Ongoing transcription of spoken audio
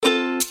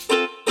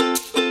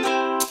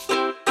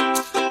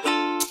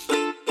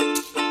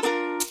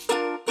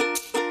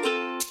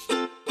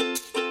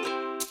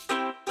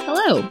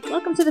Hello,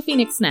 welcome to the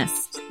Phoenix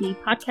Nest, the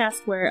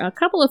podcast where a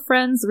couple of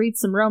friends read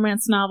some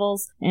romance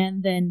novels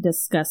and then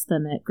discuss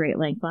them at great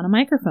length on a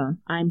microphone.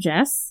 I'm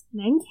Jess.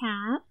 And I'm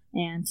Kat.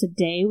 And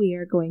today we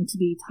are going to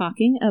be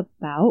talking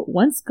about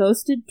Once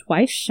Ghosted,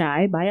 Twice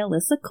Shy by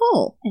Alyssa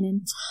Cole. An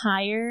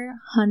entire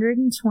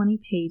 120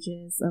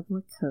 pages of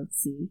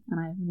Lakotsi, and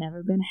I've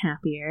never been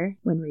happier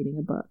when reading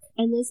a book.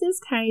 And this is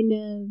kind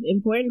of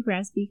important for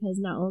us because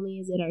not only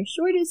is it our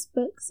shortest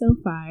book so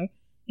far,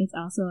 it's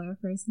also our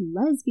first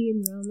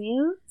lesbian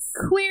romance.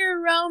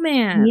 Queer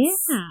romance!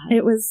 Yeah.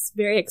 It was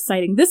very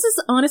exciting. This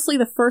is honestly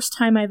the first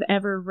time I've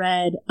ever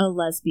read a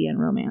lesbian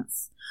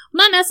romance.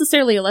 Not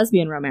necessarily a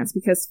lesbian romance,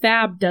 because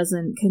Fab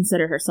doesn't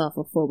consider herself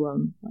a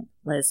full-blown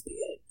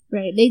lesbian.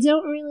 Right. They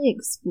don't really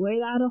explore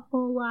that a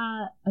whole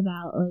lot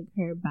about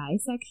her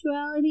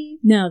bisexuality.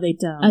 No, they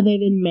don't. Other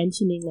than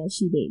mentioning that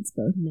she dates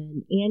both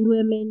men and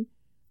women.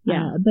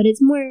 Yeah. But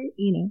it's more,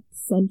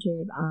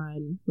 centered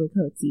on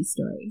Lakotsi's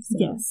story. So.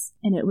 Yes.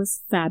 And it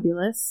was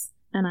fabulous,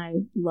 and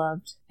I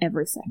loved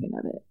every second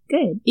of it.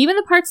 Good. Even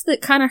the parts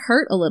that kind of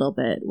hurt a little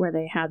bit, where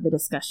they had the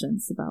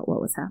discussions about what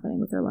was happening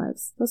with their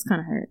lives. Those kind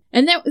of hurt.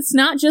 And it's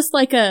not just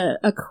like a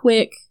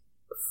quick,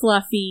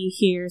 fluffy,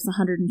 here's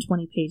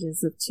 120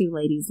 pages of two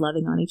ladies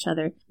loving on each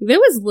other. There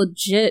was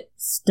legit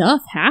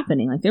stuff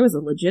happening. There was a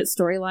legit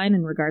storyline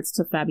in regards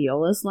to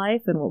Fabiola's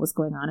life and what was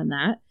going on in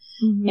that.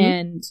 Mm-hmm.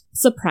 And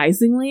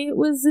surprisingly, it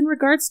was in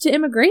regards to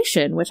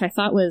immigration, which I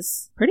thought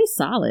was pretty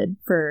solid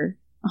for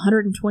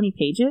 120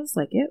 pages.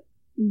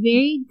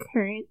 Very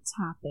current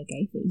topic,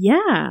 I think.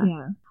 Yeah.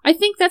 Yeah. I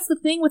think that's the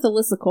thing with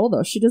Alyssa Cole,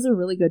 though. She does a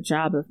really good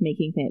job of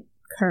making it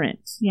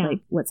current,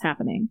 what's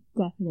happening.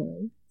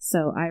 Definitely.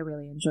 So I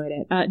really enjoyed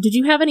it. Did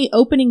you have any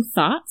opening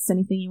thoughts?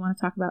 Anything you want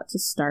to talk about to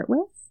start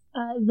with?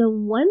 The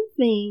one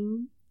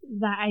thing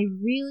that I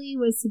really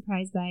was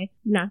surprised by,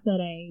 not that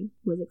I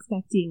was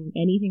expecting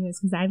anything else,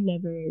 because I've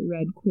never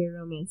read queer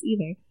romance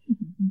either,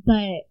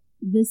 but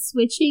the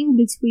switching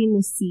between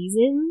the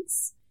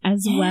seasons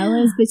as well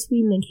as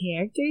between the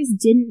characters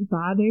didn't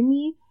bother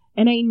me.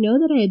 And I know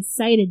that I had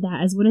cited that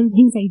as one of the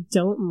things I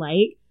don't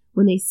like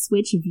when they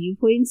switch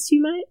viewpoints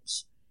too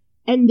much.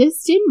 And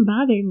this didn't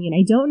bother me, and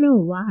I don't know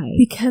why.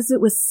 Because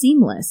it was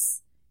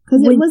seamless.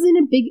 Because it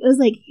wasn't it was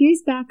like,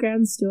 here's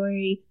background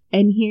story,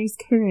 and here's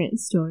current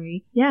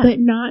story. Yeah. But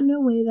not in a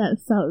way that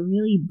felt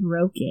really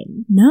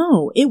broken.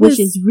 No, which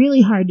is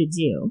really hard to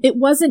do. It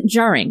wasn't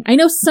jarring. I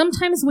know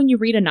sometimes when you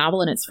read a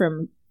novel and it's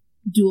from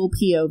dual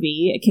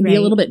POV, it can be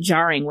a little bit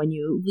jarring when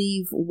you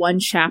leave one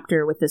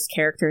chapter with this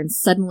character and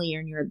suddenly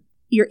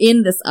you're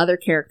in this other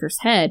character's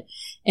head,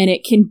 and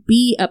it can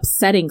be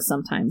upsetting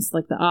sometimes.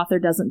 The author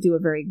doesn't do a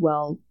very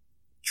well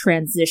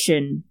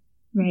transition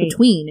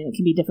between, and it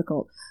can be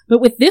difficult.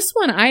 But with this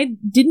one, I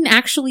didn't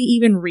actually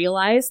even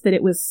realize that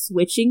it was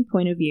switching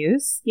point of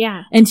views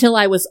until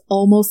I was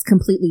almost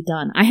completely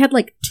done. I had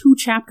 2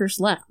 chapters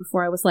left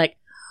before I was like,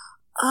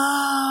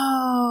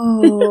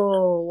 oh,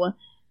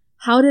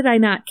 how did I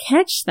not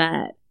catch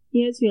that?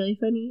 It's really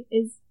funny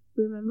is,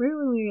 remember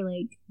when we were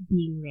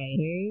being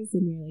writers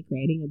and we were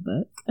writing a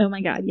book? Oh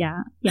my god,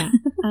 yeah. Yeah.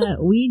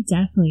 We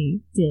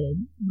definitely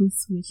did the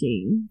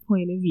switching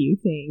point of view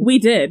thing. We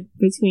did.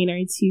 Between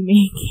our two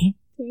main characters.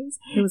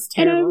 It was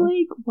terrible. And I'm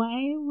like,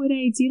 why would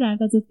I do that if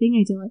that's a thing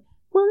I do?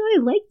 Well,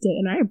 no, I liked it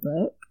in our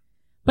book.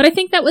 But I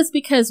think that was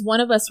because one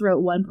of us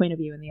wrote one point of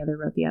view and the other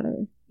wrote the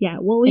other. Yeah,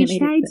 well, we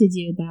tried to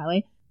do it that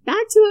way.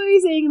 Back to what we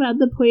were saying about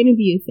the point of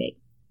view thing.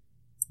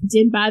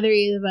 Didn't bother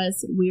either of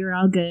us. We were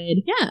all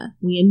good. Yeah.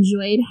 We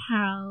enjoyed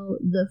how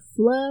the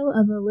flow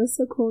of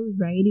Alyssa Cole's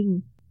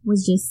writing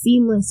was just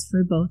seamless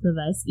for both of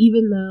us,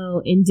 even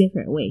though in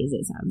different ways,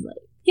 it sounds like.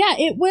 Yeah,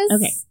 it was.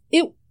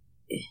 Okay.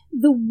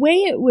 The way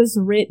it was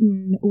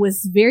written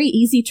was very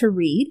easy to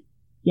read.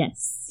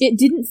 Yes. It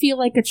didn't feel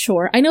like a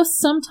chore. I know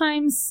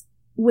sometimes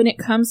when it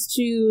comes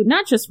to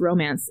not just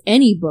romance,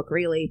 any book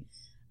really,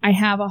 I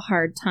have a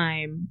hard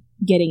time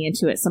getting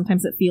into it.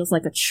 Sometimes it feels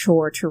like a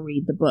chore to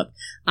read the book.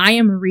 I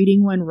am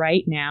reading one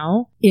right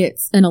now.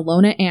 It's an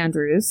Alona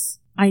Andrews.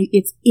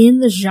 It's in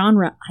the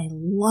genre I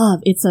love.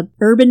 It's a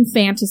urban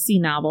fantasy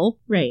novel.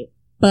 Right.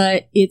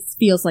 But it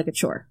feels like a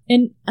chore.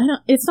 And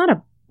it's not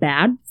a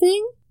bad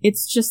thing.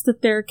 It's just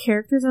that there are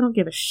characters I don't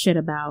give a shit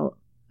about.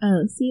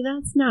 Oh, see,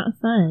 that's not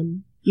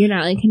fun. You're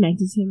not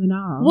connected to him at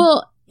all.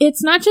 Well,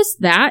 it's not just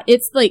that.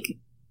 It's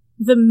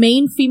the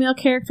main female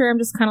character, I'm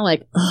just kind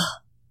of ugh.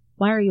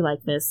 Why are you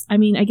like this? I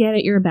mean, I get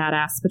it, you're a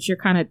badass, but you're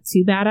kind of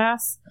too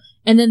badass.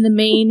 And then the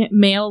main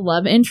male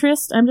love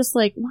interest, I'm just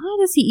why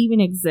does he even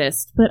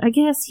exist? But I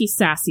guess he's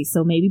sassy,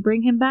 so maybe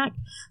bring him back.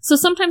 So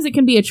sometimes it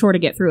can be a chore to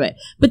get through it.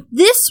 But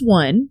this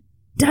one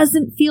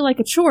doesn't feel like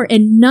a chore,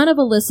 and none of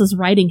Alyssa's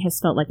writing has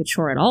felt like a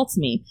chore at all to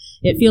me.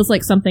 It feels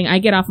like something I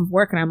get off of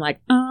work and I'm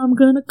I'm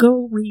gonna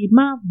go read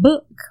my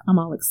book. I'm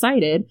all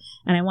excited,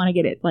 and I want to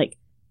get it,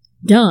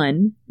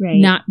 done,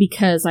 not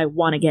because I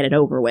want to get it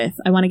over with.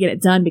 I want to get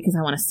it done because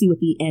I want to see what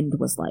the end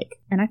was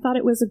like. And I thought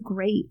it was a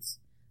great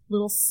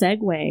little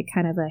segue,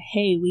 kind of a,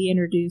 hey, we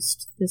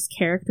introduced this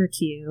character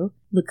to you,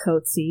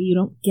 Lakotsi. You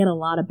don't get a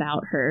lot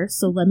about her,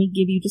 so let me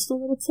give you just a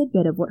little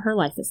tidbit of what her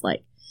life is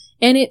like.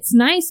 And it's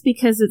nice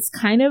because it's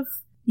kind of,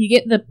 you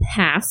get the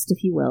past,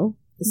 if you will,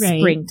 the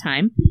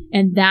springtime,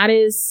 and that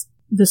is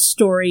the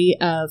story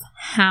of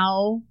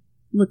how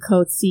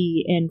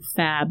Lakotsi and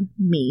Fab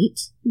meet.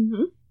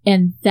 Mm-hmm.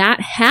 And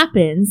that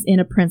happens in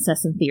A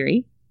Princess in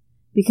Theory,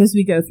 because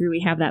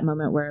we have that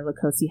moment where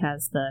Lakotsi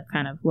has the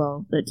kind of,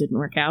 well, that didn't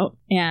work out.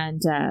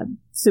 And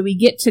so we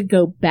get to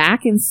go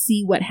back and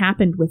see what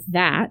happened with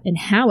that and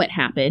how it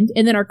happened.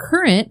 And then our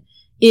current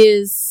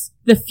is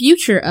the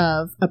future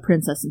of A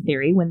Princess in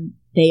Theory, when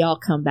they all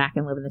come back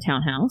and live in the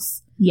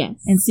townhouse. Yes.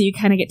 And so you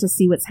kind of get to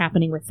see what's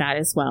happening with that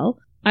as well.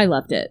 I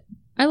loved it.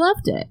 I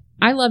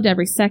loved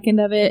every second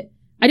of it.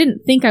 I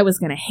didn't think I was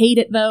going to hate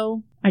it,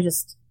 though. I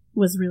just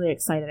was really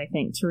excited, I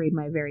think, to read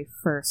my very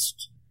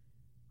first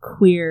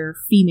queer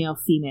female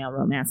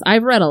romance.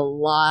 I've read a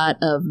lot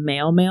of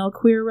male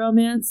queer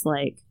romance.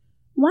 Like,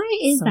 why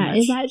is so that? much.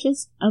 Is that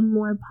just a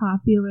more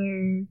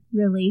popular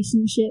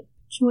relationship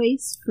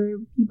choice for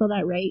people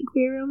that write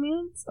queer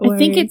romance? Or I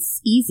think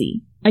it's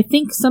easy. I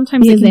think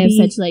sometimes because it can they have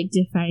be such like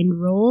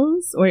defined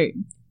roles, or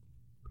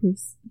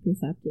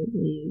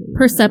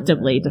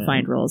perceptively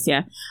defined roles.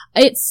 Yeah,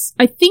 I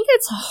think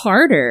it's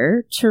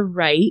harder to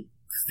write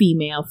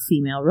female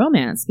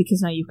romance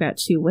because now you've got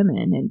two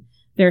women, and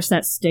there's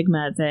that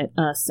stigma that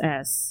us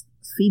as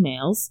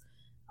females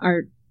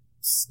are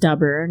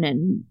stubborn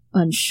and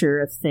unsure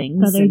of things.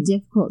 But they're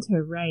difficult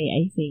to write,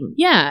 I think.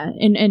 Yeah,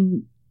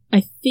 and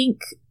I think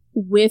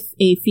with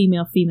a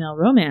female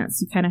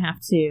romance, you kind of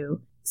have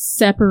to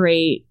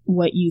separate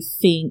what you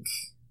think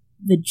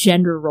the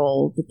gender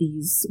role that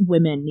these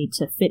women need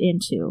to fit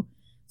into.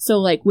 So,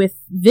 like, with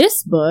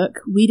this book,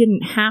 we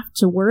didn't have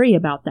to worry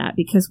about that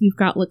because we've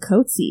got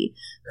Lakotsi,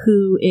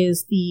 who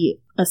is the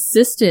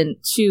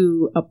assistant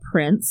to a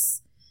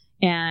prince,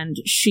 and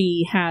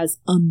she has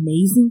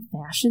amazing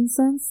fashion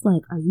sense.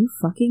 Like, are you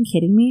fucking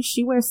kidding me?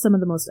 She wears some of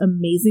the most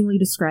amazingly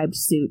described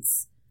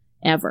suits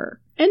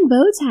ever. And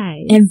bow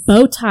ties. And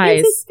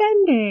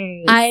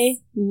suspenders. I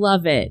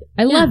love it.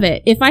 I love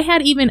it. If I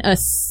had even a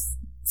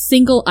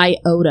single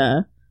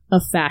iota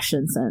of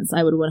fashion sense,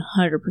 I would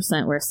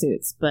 100% wear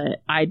suits,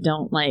 but I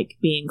don't like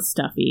being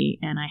stuffy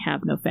and I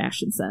have no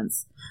fashion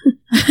sense.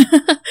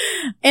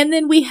 And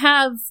then we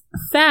have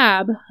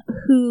Fab,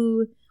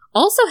 who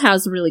also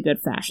has really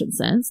good fashion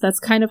sense. That's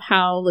kind of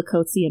how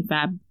Lakotsi and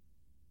Fab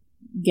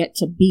get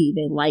to be.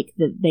 They like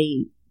that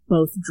they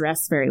both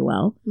dress very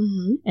well,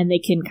 mm-hmm. and they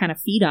can kind of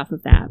feed off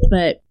of that.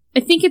 But I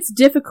think it's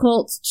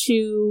difficult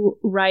to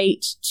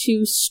write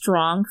two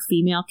strong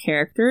female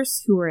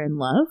characters who are in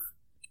love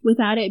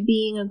without it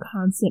being a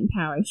constant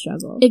power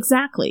struggle.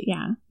 Exactly.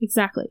 Yeah.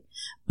 Exactly.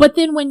 But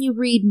then when you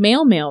read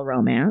male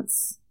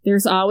romance,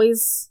 there's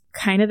always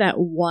kind of that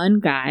one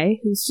guy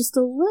who's just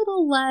a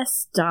little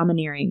less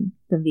domineering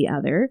than the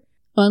other.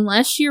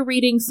 Unless you're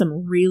reading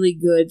some really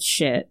good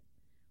shit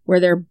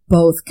where they're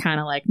both kind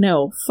of like,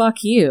 no,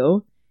 fuck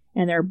you.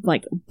 And they're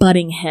like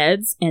butting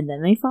heads, and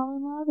then they fall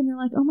in love, and you're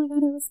like, oh my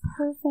god, it was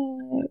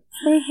perfect.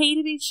 They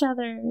hated each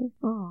other.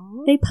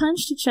 Aww. They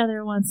punched each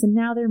other once, and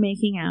now they're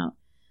making out.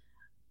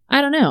 I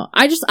don't know.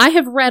 I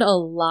have read a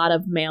lot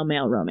of male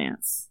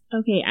romance.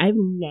 Okay, I've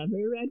never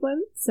read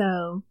one,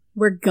 so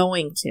we're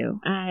going to.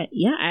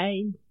 Yeah,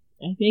 I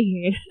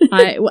figured.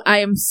 I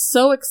am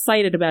so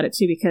excited about it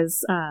too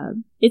because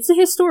it's a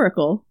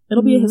historical.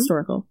 It'll be a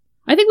historical.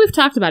 I think we've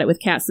talked about it with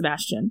Cat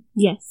Sebastian.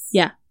 Yes.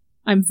 Yeah.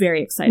 I'm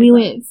very excited. We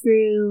went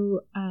through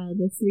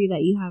the 3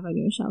 that you have on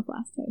your shelf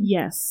last time.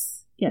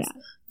 Yes. Yeah.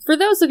 For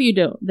those of you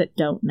that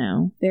don't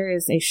know, there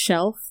is a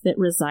shelf that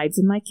resides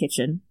in my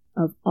kitchen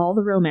of all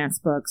the romance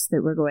books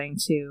that we're going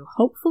to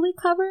hopefully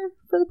cover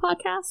for the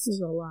podcast.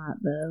 There's a lot,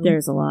 though.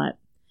 There's a lot.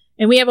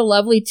 And we have a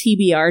lovely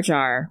TBR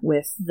jar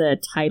with the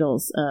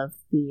titles of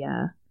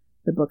the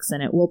books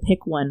in it. We'll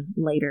pick one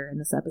later in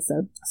this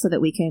episode so that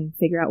we can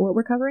figure out what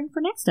we're covering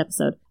for next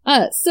episode.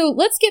 So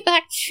let's get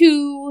back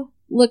to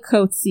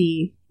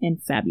Lakotsi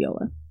and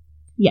Fabiola.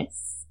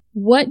 Yes.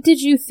 What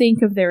did you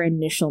think of their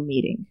initial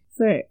meeting?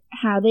 For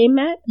how they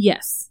met?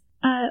 Yes.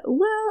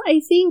 Well, I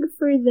think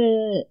for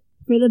the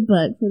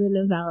book, for the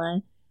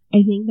novella,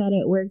 I think that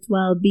it worked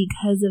well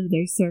because of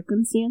their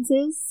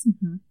circumstances.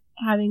 Mm-hmm.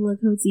 Having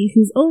Lakotsi,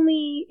 who's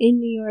only in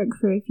New York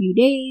for a few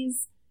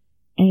days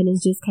and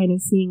is just kind of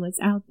seeing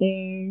what's out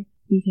there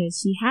because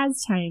she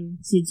has time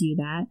to do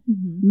that,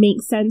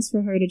 makes sense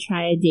for her to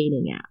try a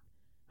dating app.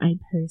 I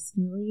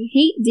personally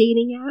hate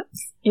dating apps.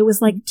 It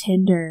was like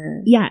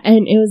Tinder. Yeah,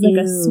 and it was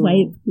like a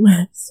swipe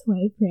left,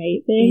 swipe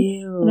right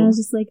thing. Ew. And I was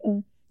just like,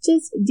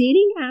 just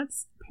dating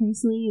apps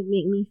personally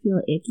make me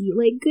feel icky.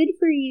 Like, good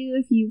for you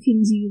if you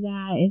can do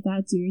that, if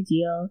that's your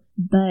deal.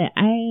 But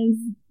I have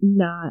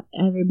not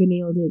ever been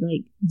able to,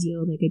 like,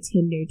 deal with, like, a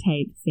Tinder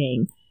type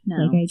thing. No.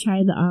 Like, I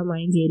tried the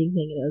online dating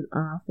thing and it was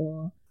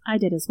awful. I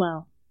did as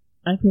well.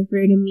 I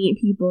prefer to meet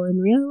people in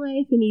real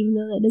life, and even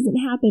though that doesn't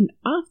happen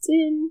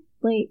often,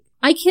 like...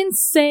 I can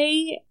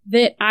say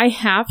that I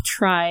have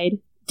tried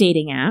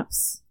dating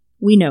apps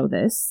we know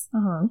this.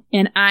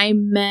 And I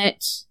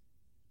met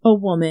a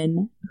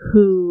woman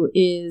who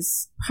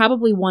is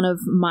probably one of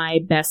my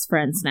best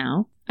friends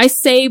now. I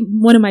say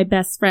one of my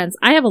best friends.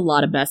 I have a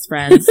lot of best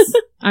friends.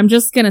 I'm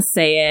just gonna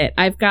say it.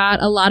 I've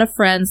got a lot of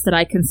friends that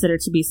I consider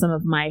to be some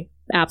of my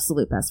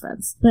absolute best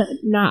friends. But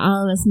not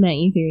all of us met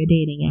you through a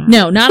dating app.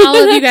 No, not all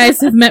of you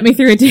guys have met me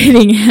through a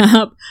dating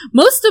app.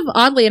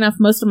 Oddly enough,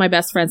 most of my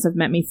best friends have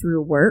met me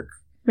through work.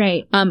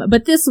 Right.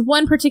 But this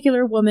one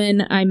particular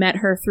woman, I met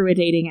her through a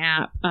dating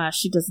app.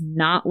 She does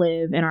not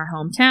live in our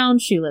hometown.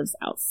 She lives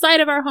outside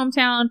of our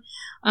hometown.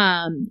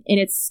 And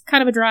it's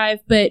kind of a drive,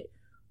 but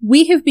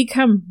we have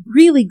become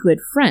really good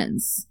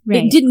friends.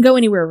 Right. It didn't go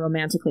anywhere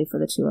romantically for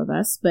the two of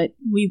us, but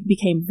we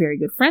became very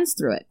good friends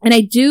through it. And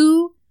I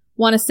do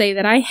want to say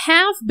that I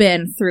have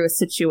been through a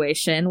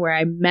situation where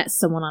I met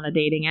someone on a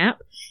dating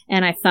app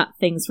and I thought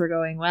things were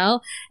going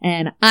well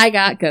and I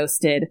got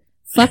ghosted.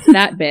 Fuck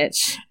that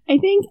bitch. I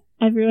think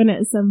everyone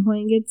at some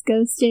point gets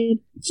ghosted.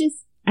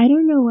 Just, I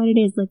don't know what it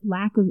is, like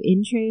lack of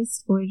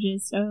interest or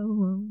just, oh,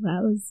 well,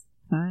 that was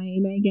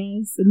fine, I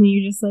guess. And then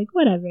you're just like,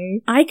 whatever.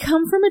 I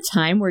come from a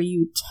time where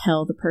you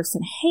tell the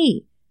person,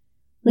 hey,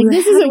 like,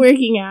 this isn't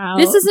working out.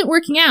 This isn't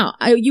working out.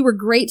 You were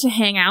great to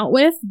hang out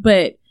with,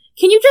 but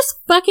can you just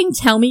fucking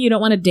tell me you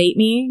don't want to date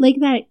me? Like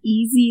that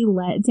easy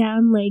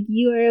letdown, like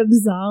you are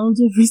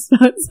absolved of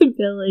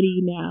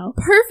responsibility now.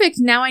 Perfect.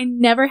 Now I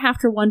never have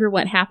to wonder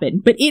what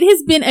happened. But it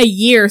has been a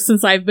year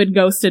since I've been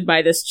ghosted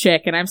by this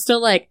chick, and I'm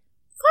still like,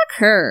 fuck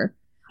her.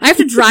 I have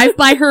to drive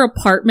by her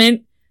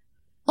apartment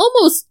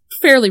almost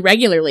fairly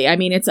regularly. I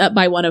mean, it's up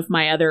by one of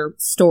my other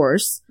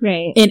stores.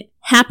 Right. It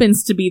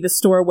happens to be the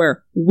store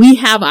where we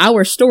have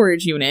our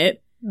storage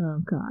unit.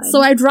 Oh, God.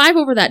 So I drive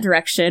over that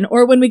direction,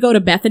 or when we go to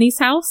Bethany's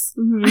house,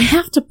 I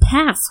have to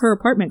pass her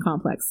apartment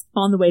complex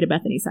on the way to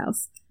Bethany's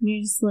house. And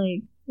you're just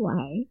like,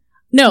 why?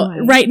 No,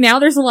 right now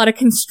there's a lot of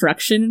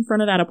construction in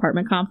front of that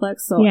apartment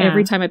complex, so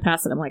every time I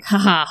pass it, I'm like,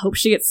 haha, hope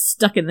she gets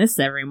stuck in this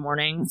every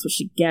morning. That's what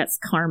she gets,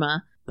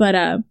 karma. But,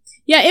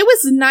 yeah, it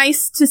was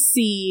nice to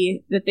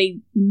see that they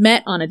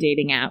met on a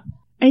dating app.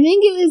 I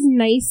think it was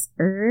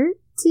nicer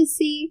to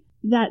see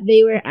that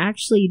they were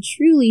actually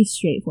truly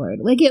straightforward.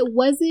 Like, it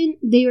wasn't,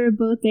 they were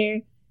both there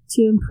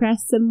to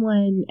impress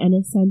someone and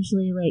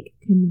essentially, like,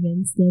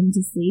 convince them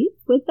to sleep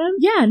with them.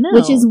 Yeah, no.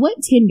 Which is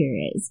what Tinder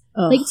is.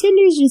 Ugh. Like,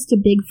 Tinder's just a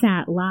big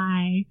fat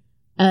lie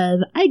of,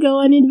 I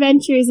go on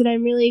adventures and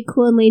I'm really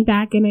cool and laid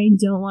back and I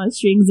don't want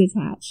strings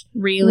attached.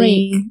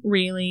 Really?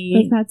 Really?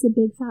 Like, that's a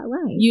big fat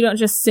lie. You don't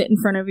just sit in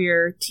front of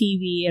your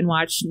TV and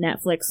watch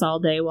Netflix all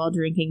day while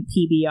drinking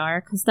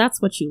PBR, because that's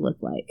what you look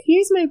like.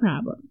 Here's my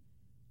problem.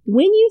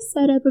 When you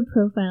set up a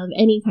profile of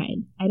any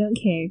kind, I don't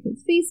care if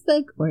it's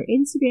Facebook or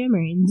Instagram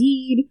or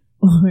Indeed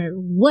or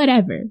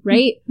whatever,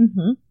 right?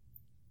 Mm-hmm.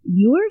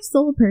 Your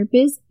sole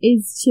purpose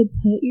is to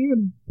put your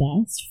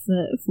best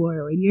foot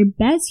forward, your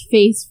best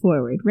face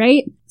forward,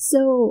 right?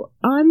 So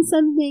on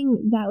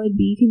something that would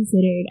be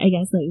considered, I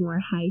guess, like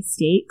more high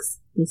stakes,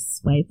 the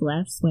swipe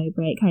left, swipe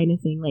right kind of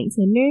thing like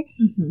Tinder,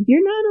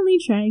 you're not only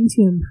trying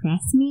to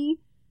impress me,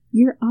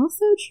 you're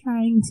also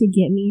trying to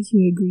get me to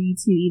agree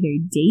to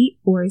either date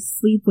or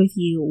sleep with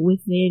you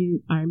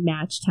within our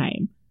match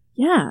time.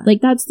 Yeah.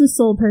 Like, that's the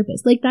sole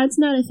purpose. Like, that's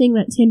not a thing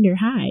that Tinder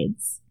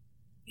hides.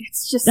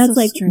 It's just that's so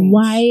like strange.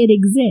 Why it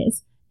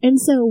exists. And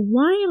so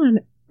why on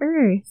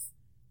earth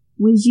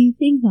would you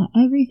think that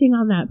everything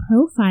on that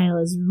profile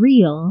is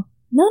real?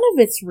 None of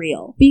it's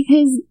real.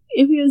 Because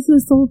if it was the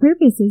sole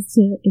purpose is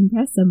to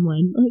impress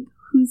someone, like,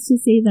 who's to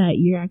say that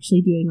you're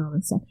actually doing all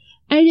this stuff?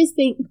 I just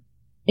think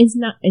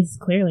it's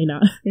clearly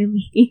not for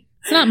me.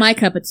 It's not my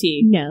cup of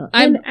tea. No.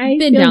 I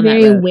feel down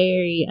very that road.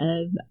 wary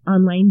of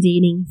online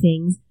dating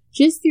things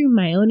just through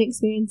my own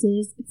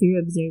experiences, through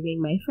observing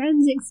my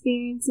friends'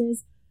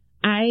 experiences.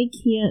 I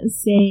can't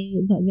say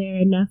that there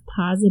are enough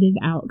positive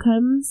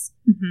outcomes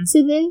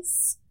to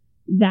this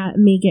that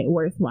make it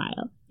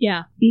worthwhile.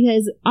 Yeah.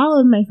 Because all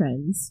of my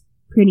friends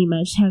pretty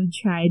much have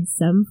tried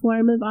some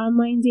form of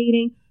online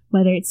dating,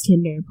 whether it's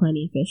Tinder,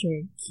 Plenty Fish,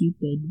 or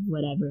Cupid,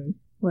 whatever.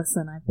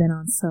 Listen, I've been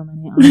on so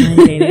many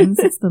online datings.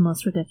 It's the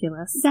most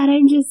ridiculous. That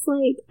I'm just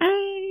like,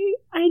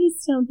 I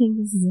just don't think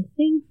this is a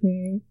thing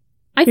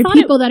for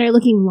people that are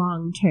looking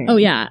long term. Oh,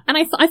 yeah. And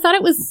I thought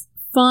it was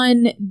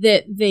fun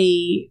that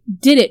they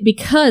did it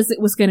because it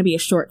was going to be a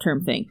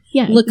short-term thing.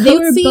 Yeah, they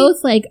were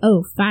both like,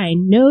 oh,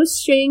 fine, no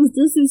strings,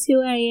 this is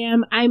who I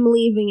am, I'm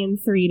leaving in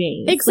 3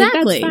 days.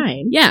 Exactly. Like, that's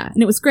fine. Yeah,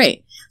 and it was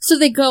great. So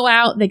they go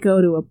out, they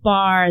go to a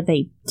bar,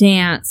 they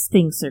dance,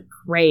 things are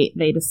great,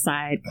 they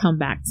decide, come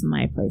back to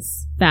my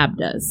place. Fab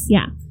does.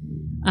 Yeah.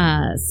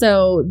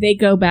 So they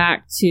go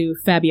back to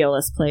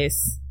Fabiola's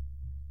place,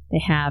 they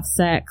have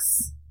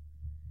sex,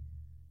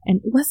 and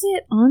was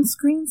it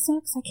on-screen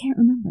sex? I can't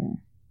remember.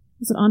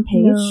 Was it on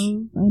page?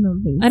 No, I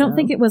don't think so. I don't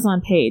think it was on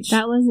page.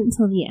 That wasn't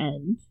until the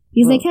end.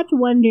 Because I kept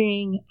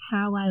wondering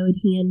how I would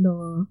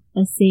handle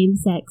a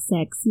same-sex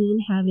sex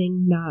scene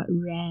having not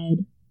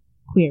read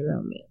queer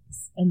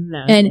romance.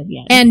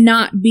 And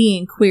not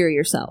being queer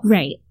yourself.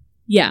 Right.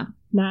 Yeah.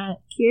 Not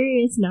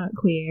curious, not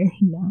queer.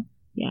 No.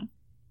 Yeah.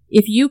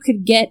 if you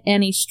could get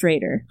any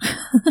straighter.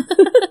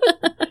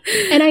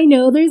 And I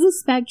know there's a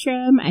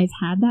spectrum. I've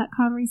had that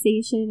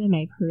conversation and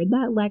I've heard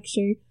that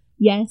lecture.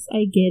 Yes,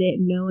 I get it.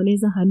 No one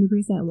is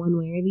 100% one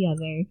way or the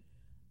other.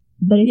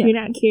 But if you're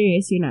not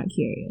curious, you're not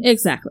curious.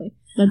 Exactly.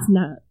 That's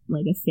not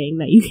like a thing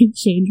that you can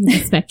change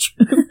with a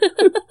spectrum.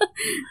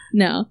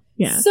 No.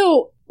 Yeah.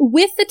 So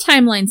with the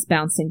timelines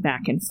bouncing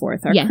back and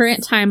forth, our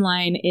current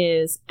timeline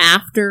is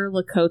after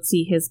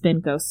Lakotsi has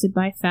been ghosted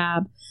by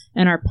Fab,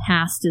 and our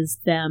past is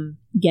them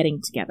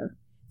getting together.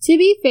 To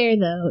be fair,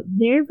 though,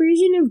 their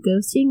version of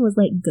ghosting was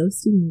like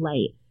ghosting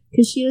Lite.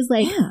 Because she was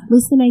like,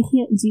 listen, I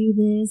can't do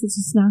this. It's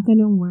just not going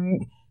to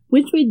work.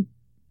 Which would,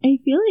 I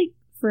feel like,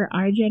 for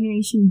our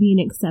generation, be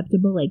an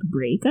acceptable, like,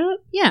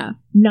 breakup. Yeah.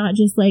 Not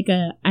just like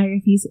I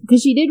refuse.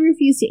 Because she did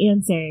refuse to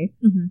answer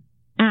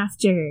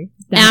after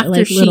that,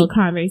 little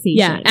conversation.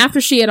 Yeah, after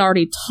she had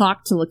already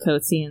talked to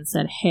Lakotsi and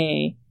said,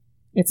 hey,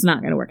 it's not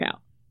going to work out.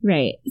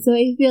 Right. So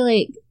I feel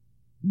like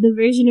the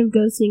version of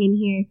ghosting in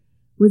here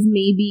was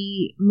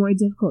maybe more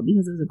difficult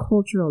because it was a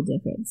cultural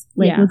difference.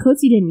 Like,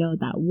 Lakotsi didn't know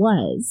what that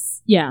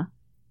was. Yeah.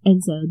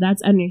 And so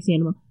that's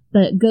understandable.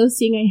 But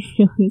ghosting, I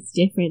feel, is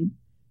different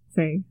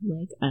for,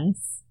 like,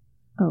 us.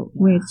 Oh,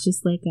 yeah. Where it's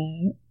just like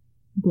a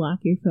block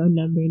your phone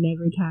number,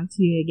 never talk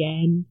to you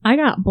again. I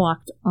got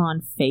blocked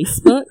on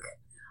Facebook.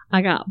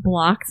 I got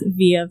blocked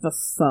via the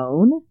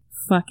phone.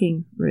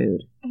 Fucking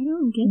rude. I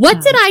don't get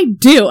What did I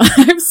do?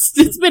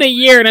 It's been a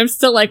year and I'm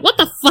still like, what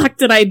the fuck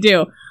did I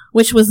do?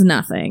 Which was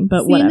nothing,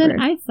 but whatever. And then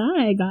I thought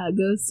I got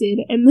ghosted,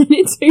 and then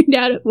it turned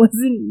out it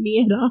wasn't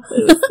me at all.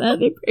 It was the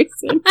other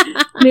person.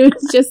 And it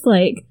was just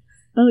like,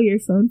 oh, your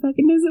phone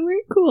fucking doesn't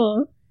work?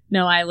 Cool.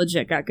 No, I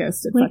legit got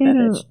ghosted. Like, Fuck that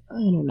bitch. I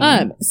don't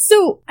know.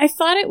 So I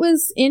thought it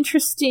was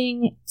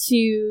interesting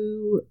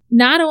to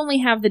not only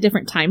have the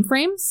different time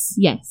frames.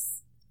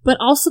 Yes. But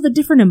also the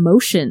different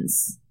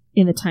emotions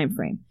in the time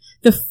frame.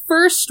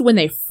 When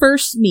they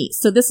first meet,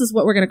 so this is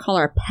what we're going to call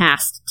our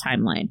past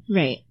timeline.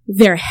 Right.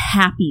 They're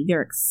happy.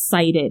 They're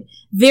excited.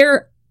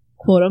 They're,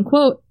 quote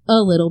unquote,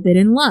 a little bit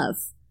in love.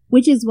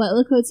 Which is what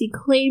Lakotsi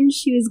claimed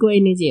she was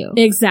going to do.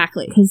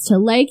 Exactly. Because to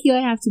like you, I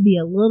have to be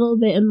a little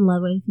bit in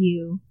love with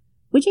you.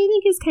 Which I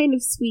think is kind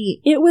of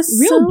sweet. It was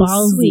real so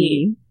ballsy.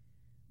 Sweet.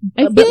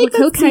 I feel like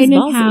that's kind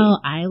of how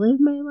I live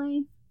my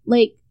life.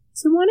 Like,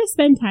 to want to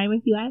spend time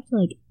with you, I have to,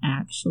 like,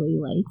 actually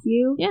like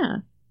you. Yeah.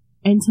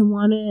 And to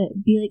want to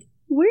be, like,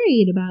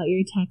 worried about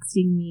your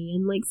texting me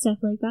and, like, stuff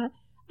like that,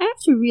 I have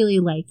to really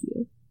like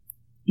you.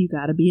 You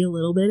gotta be a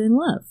little bit in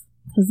love.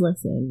 Because,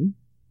 listen,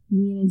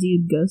 me and a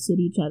dude ghosted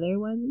each other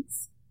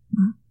once.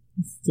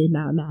 This did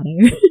not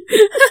matter.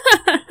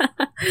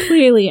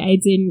 Clearly, I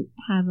didn't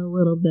have a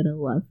little bit of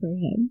love for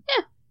him.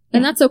 Yeah.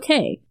 And that's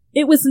okay.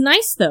 It was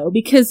nice, though,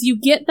 because you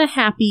get the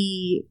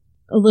happy,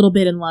 a little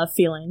bit in love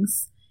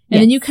feelings. And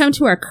then you come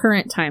to our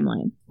current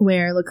timeline,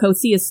 where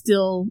Lakotsi is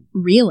still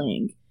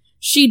reeling.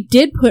 She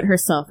did put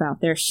herself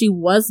out there. She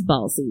was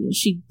ballsy.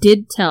 She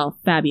did tell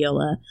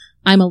Fabiola,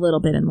 I'm a little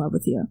bit in love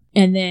with you.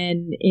 And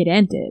then it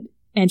ended.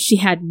 And she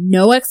had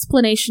no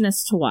explanation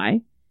as to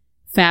why.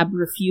 Fab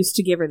refused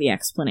to give her the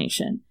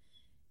explanation.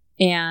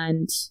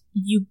 And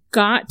you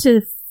got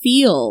to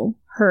feel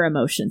her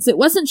emotions. It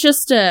wasn't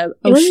just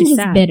she's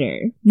sad.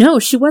 Bitter. No,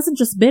 she wasn't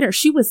just bitter.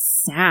 She was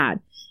sad.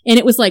 And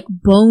it was like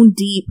bone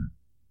deep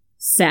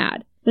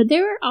sad. But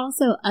there were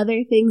also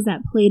other things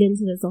that played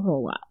into this a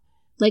whole lot.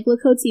 Like,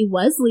 Lakotsi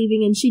was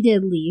leaving, and she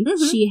did leave.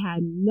 Mm-hmm. She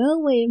had no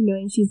way of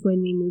knowing she was going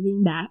to be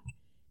moving back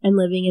and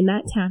living in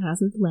that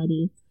townhouse with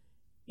Letty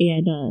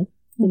and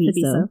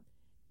Thabiso.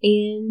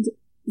 And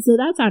so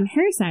that's on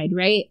her side,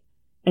 right?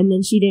 And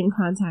then she didn't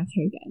contact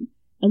her again.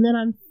 And then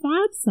on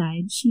Fab's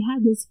side, she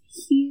had this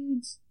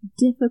huge,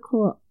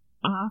 difficult,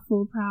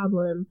 awful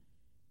problem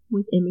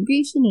with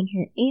immigration and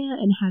her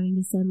aunt and having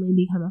to suddenly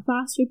become a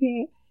foster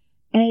parent.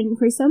 And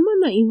for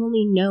someone that you've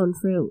only known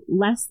for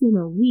less than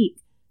a week,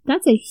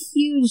 that's a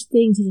huge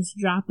thing to just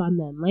drop on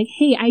them. Like,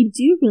 hey, I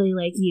do really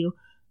like you,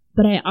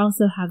 but I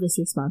also have this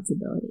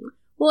responsibility.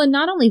 Well, and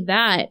not only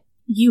that,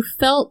 you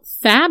felt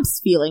Fab's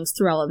feelings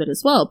through all of it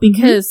as well.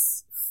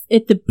 Because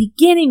at the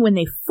beginning, when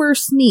they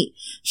first meet,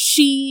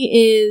 she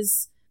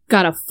is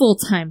got a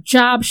full-time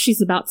job.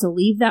 She's about to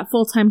leave that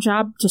full-time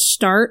job to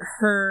start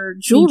her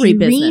jewelry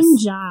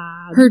business.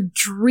 Her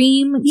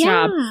dream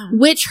job,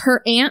 which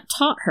her aunt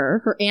taught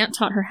her. Her aunt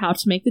taught her how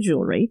to make the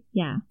jewelry.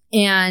 Yeah.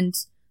 And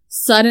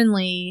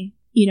suddenly,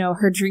 you know,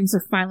 her dreams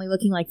are finally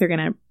looking like they're going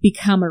to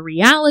become a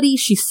reality.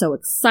 She's so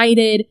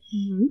excited.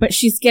 Mm-hmm. But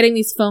she's getting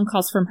these phone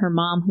calls from her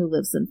mom who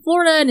lives in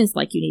Florida and is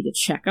like, you need to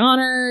check on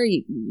her.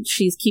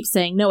 She keeps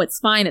saying, no, it's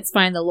fine. It's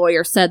fine. The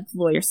lawyer said.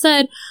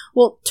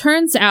 Well,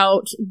 turns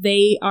out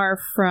they are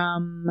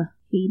from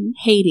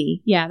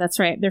Haiti. Yeah, that's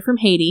right. They're from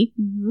Haiti.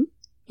 Mm-hmm.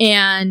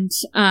 And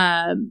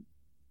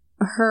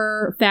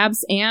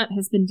Fab's aunt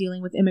has been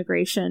dealing with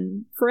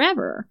immigration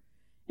forever.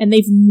 And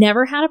they've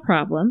never had a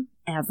problem,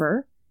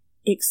 ever,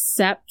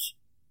 except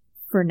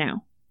for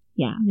now.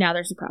 Yeah. Now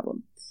there's a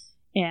problem.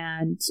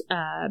 And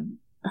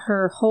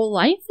her whole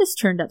life is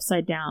turned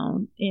upside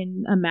down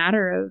in a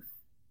matter of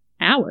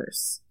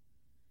hours.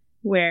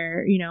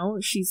 where,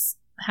 she's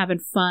having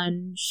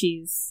fun,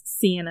 she's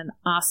seeing an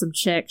awesome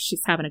chick,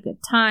 she's having a good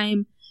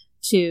time,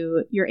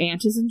 to your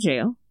aunt is in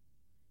jail,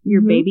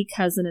 your baby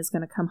cousin is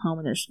going to come home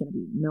and there's going to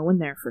be no one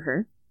there for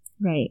her.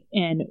 Right.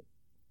 And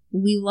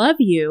we love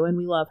you and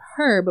we love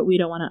her, but we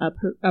don't want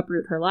to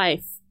uproot her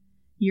life.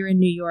 You're in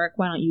New York,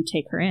 why don't you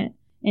take her in?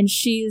 And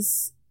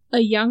she's a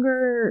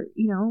younger,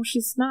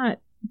 she's not,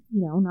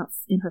 not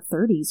in her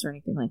 30s or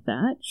anything like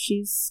that.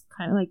 She's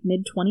kind of like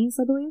mid-20s,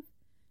 I believe.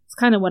 It's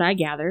kind of what I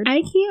gathered.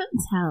 I can't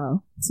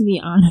tell, to be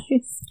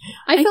honest.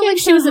 I felt like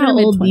she was in her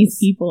mid-20s. These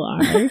people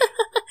are.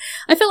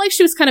 I felt like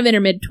she was kind of in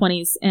her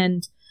mid-20s.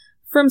 And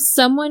from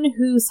someone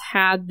who's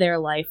had their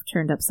life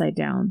turned upside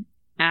down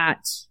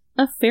at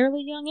a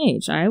fairly young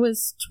age. I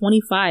was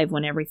 25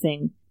 when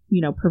everything,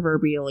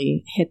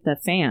 proverbially hit the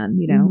fan,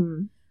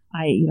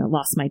 I,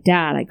 lost my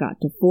dad. I got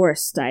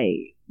divorced.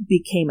 I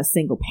became a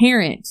single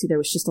parent. There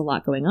was just a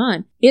lot going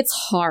on. It's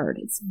hard.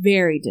 It's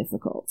very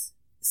difficult.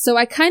 So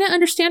I kind of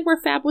understand where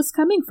Fab was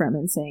coming from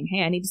and saying,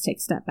 hey, I need to take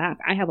a step back.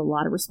 I have a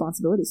lot of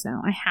responsibilities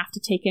now. I have to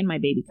take in my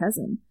baby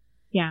cousin.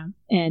 Yeah.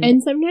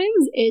 And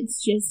sometimes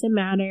it's just a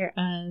matter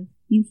of,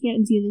 you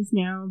can't do this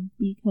now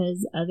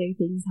because other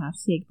things have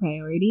to take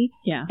priority.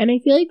 Yeah. And I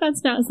feel like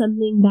that's not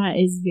something that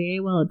is very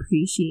well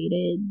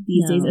appreciated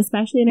these days,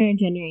 especially in our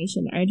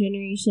generation. Our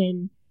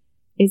generation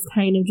is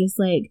kind of just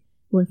like,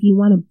 well, if you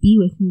want to be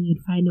with me,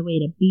 you'd find a way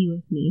to be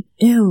with me.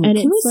 Ew, and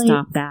can we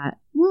stop that?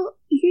 Well,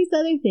 here's the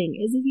other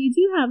thing, is if you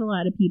do have a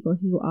lot of people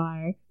who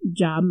are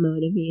job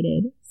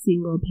motivated,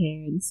 single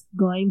parents,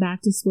 going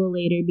back to school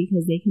later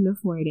because they can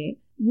afford it,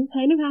 you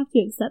kind of have to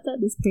accept that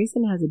this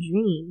person has a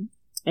dream.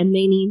 And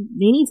they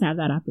need to have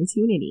that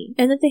opportunity.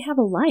 And that they have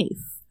a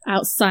life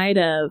outside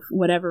of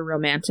whatever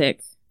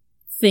romantic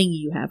thing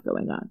you have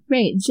going on.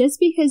 Right. Just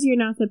because you're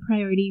not the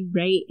priority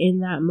right in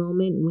that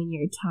moment when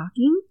you're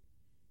talking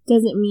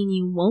doesn't mean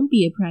you won't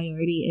be a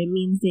priority. It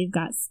means they've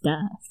got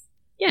stuff.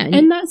 Yeah.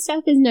 And that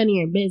stuff is none of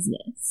your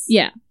business.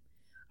 Yeah.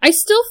 I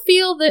still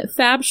feel that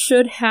Fab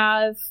should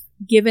have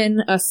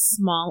given a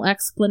small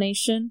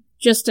explanation.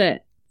 Just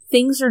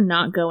things are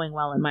not going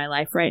well in my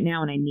life right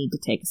now and I need to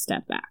take a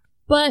step back.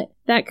 But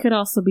that could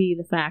also be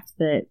the fact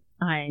that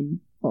I'm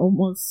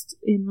almost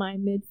in my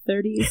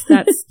mid-30s.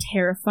 That's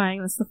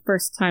terrifying. That's the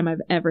first time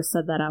I've ever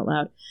said that out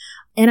loud.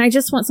 And I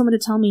just want someone to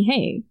tell me,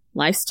 hey,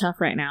 life's tough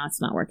right now.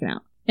 It's not working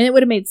out. And it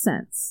would have made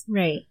sense.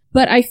 Right.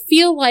 But I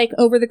feel like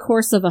over the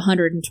course of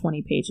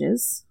 120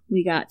 pages,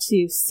 we got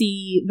to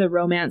see the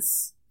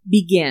romance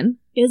begin.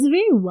 It was a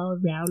very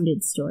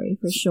well-rounded story,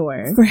 for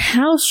sure. For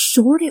how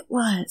short it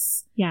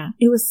was. Yeah.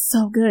 It was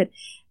so good.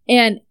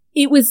 And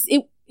it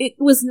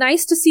was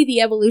nice to see the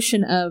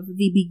evolution of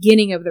the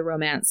beginning of the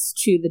romance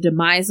to the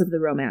demise of the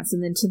romance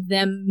and then to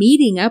them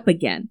meeting up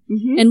again.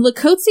 Mm-hmm. And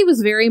Lakotsi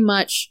was very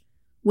much,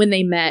 when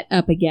they met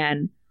up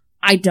again,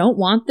 I don't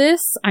want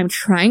this. I'm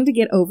trying to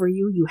get over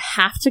you. You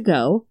have to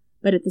go.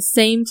 But at the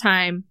same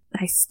time,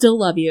 I still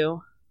love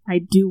you. I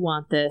do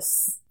want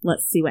this.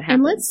 Let's see what happens.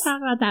 And let's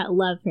talk about that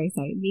love for a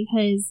second,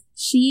 because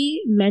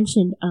she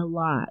mentioned a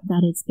lot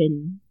that it's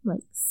been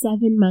like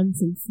 7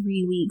 months and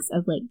 3 weeks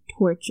of like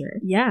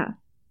torture. Yeah.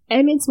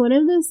 And it's one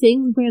of those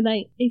things where,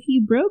 like, if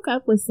you broke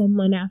up with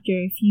someone after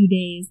a few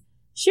days,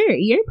 sure,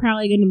 you're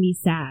probably going to be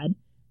sad.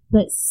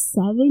 But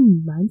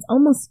 7 months,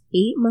 almost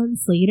 8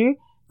 months later,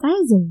 that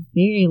is a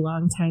very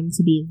long time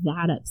to be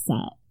that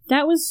upset.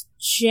 That was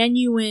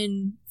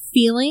genuine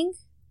feeling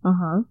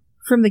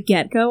from the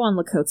get-go on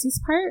Lakotsi's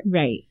part.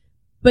 Right.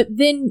 But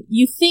then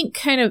you think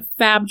kind of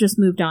Fab just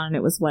moved on and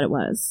it was what it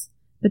was.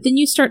 But then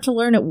you start to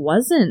learn it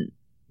wasn't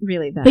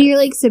really that. But you're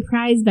like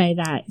surprised by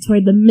that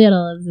toward the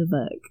middle of the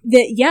book.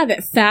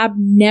 That Fab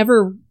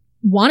never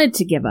wanted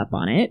to give up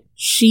on it.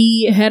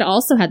 She had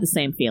also had the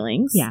same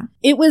feelings. Yeah.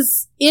 It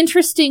was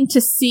interesting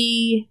to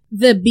see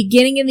the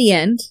beginning and the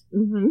end.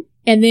 Mm-hmm.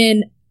 And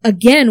then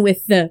again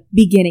with the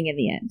beginning and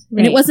the end. Right.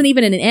 And it wasn't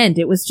even an end.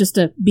 It was just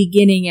a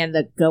beginning and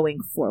the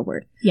going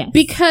forward. Yes.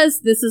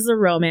 Because this is a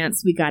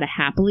romance. We got a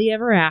happily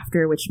ever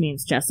after, which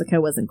means Jessica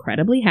was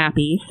incredibly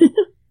happy.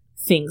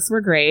 Things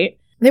were great.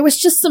 There was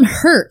just some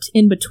hurt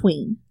in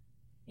between.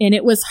 And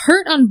it was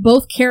hurt on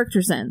both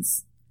characters'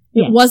 ends.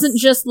 It wasn't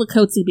just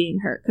Lakotsi being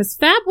hurt. Because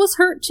Fab was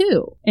hurt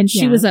too. And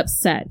she was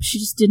upset. She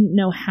just didn't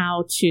know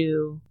how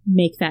to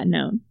make that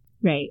known.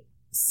 Right.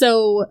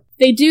 So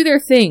they do their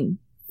thing.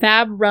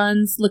 Fab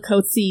runs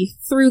Lakotsi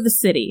through the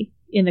city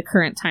in the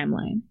current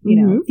timeline. You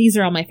know, these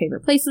are all my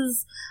favorite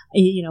places.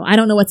 You know, I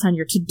don't know what's on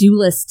your to-do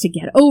list to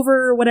get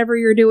over whatever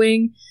you're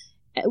doing.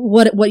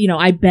 What,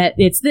 I bet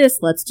it's this.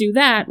 Let's do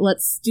that.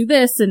 Let's do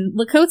this. And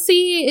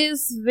Lakotsi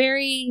is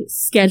very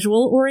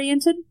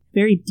schedule-oriented,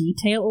 very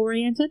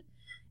detail-oriented.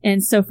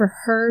 And so for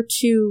her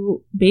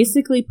to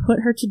basically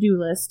put her to-do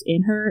list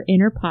in her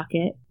inner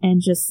pocket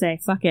and just say,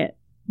 fuck it.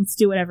 Let's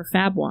do whatever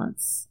Fab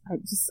wants.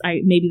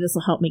 Maybe this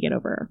will help me get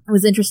over her. It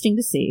was interesting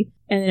to see.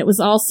 And it was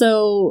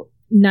also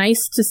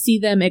nice to see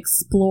them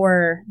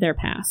explore their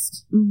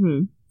past.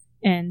 Mm-hmm.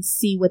 And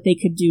see what they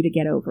could do to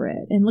get over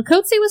it. And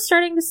Lakotsi was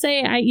starting to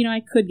say,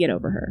 I could get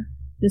over her.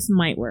 This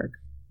might work.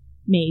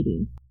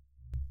 Maybe.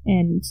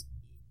 And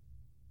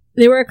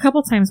there were a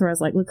couple times where I was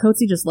like,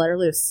 Lakotsi, just let her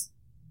loose.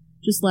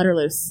 Just let her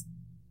loose.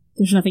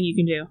 There's nothing you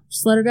can do.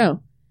 Just let her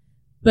go.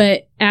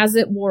 But as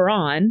it wore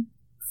on,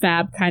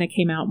 Fab kind of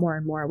came out more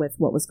and more with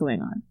what was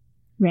going on.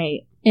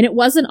 Right. And it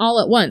wasn't all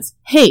at once.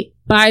 Hey,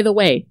 by the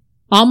way,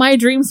 all my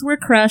dreams were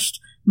crushed.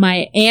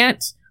 My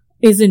aunt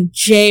is in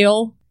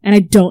jail, and I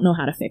don't know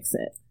how to fix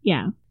it.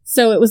 Yeah.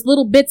 So it was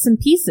little bits and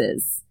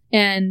pieces.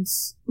 And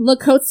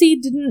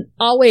Lakotsi didn't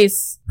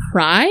always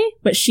pry,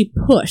 but she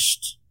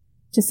pushed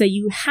to say,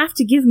 you have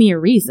to give me a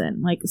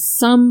reason, like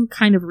some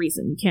kind of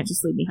reason. You can't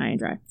just leave me high and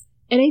dry.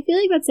 And I feel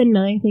like that's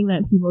another thing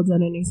that people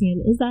don't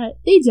understand is that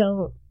they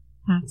don't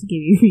have to give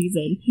you a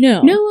reason.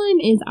 No. No one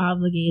is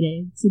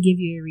obligated to give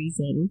you a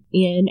reason.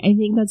 And I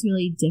think that's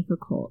really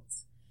difficult.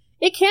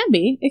 It can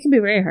be. It can be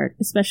very hard,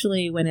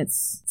 especially when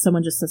it's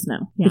someone just says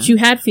no. Yeah. That you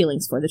had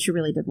feelings for, that you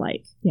really did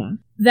like. Yeah.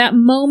 That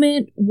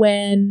moment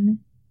when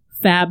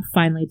Fab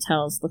finally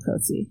tells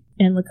Lakotsi,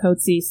 and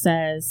Lakotsi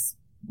says,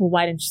 well,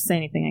 why didn't you say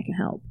anything? I can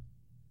help.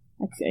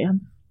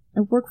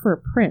 I work for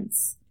a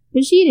prince.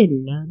 But she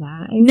didn't know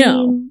that. I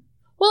mean,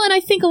 well, and I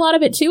think a lot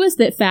of it, too, is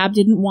that Fab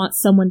didn't want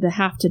someone to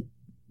have to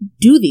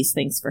do these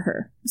things for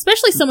her.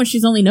 Especially someone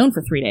she's only known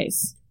for 3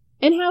 days.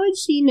 And how would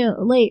she know?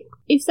 Like,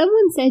 if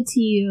someone said to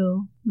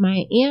you,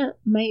 my aunt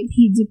might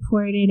be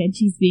deported and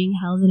she's being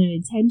held in a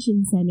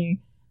detention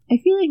center, I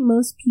feel like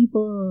most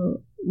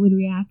people would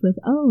react with,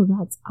 oh,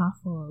 that's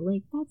awful.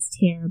 Like, that's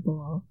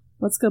terrible.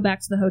 Let's go back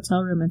to the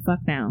hotel room and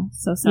fuck now.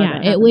 So sorry.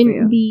 Yeah, it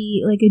wouldn't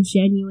be like a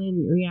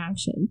genuine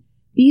reaction.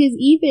 Because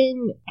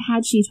even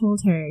had she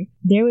told her,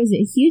 there was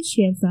a huge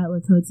chance that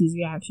Lakotsi's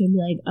reaction would be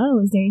like, oh,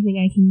 is there anything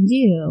I can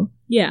do?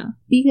 Yeah.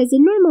 Because a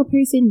normal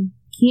person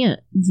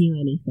can't do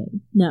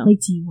anything. No. Like,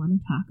 do you want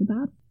to talk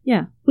about it?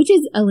 Yeah. Which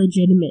is a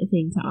legitimate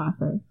thing to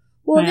offer.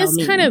 Well, this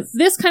kind of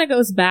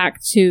goes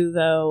back to,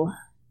 though,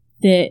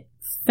 that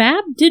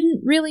Fab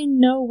didn't really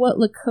know what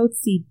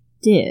Lakotsi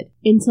did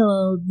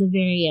until the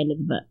very end of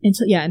the book.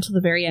 Until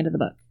the very end of the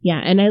book.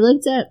 Yeah, and I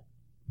looked up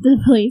the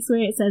place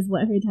where it says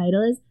what her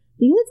title is,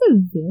 because it's a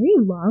very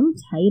long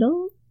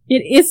title.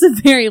 It is a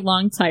very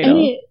long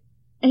title.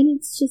 And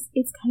it's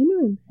kind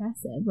of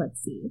impressive.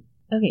 Let's see.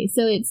 Okay,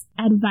 so it's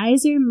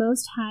Advisor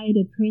Most High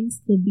to Prince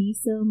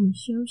Thabiso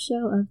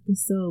Mashosho of the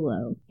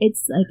Solo.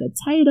 It's like a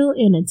title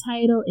in a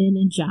title in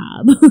a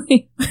job.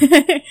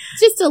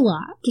 Just a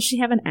lot. Does she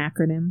have an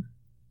acronym?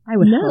 I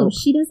would No, hope.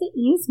 she doesn't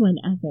use one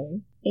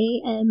ever.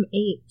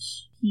 AMHPTMT.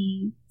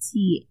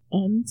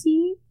 Can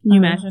you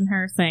imagine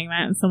her saying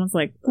that and someone's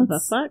like, what the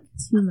fuck?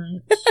 Too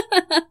much.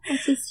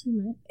 That's just too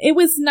much. It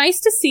was nice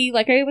to see,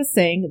 like I was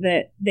saying,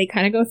 that they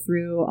kind of go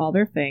through all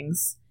their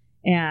things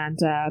and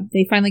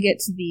they finally get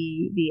to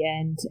the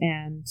end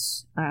and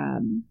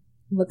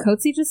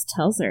Lakotsi just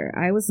tells her,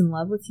 I was in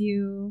love with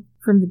you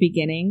from the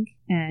beginning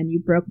and you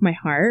broke my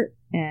heart.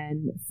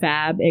 And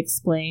Fab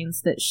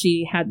explains that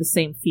she had the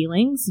same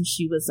feelings and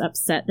she was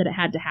upset that it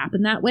had to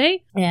happen that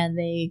way. And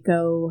they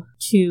go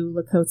to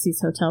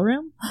Lakotsi's hotel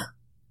room.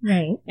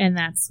 Right. And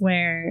that's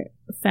where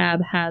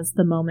Fab has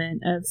the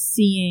moment of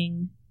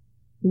seeing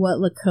what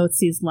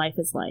Lakotsi's life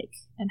is like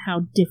and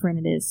how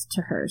different it is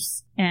to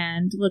hers.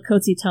 And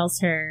Lakotsi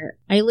tells her,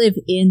 I live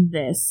in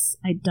this.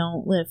 I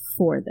don't live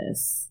for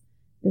this.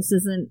 This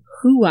isn't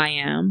who I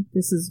am.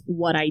 This is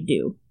what I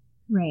do.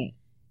 Right.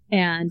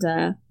 And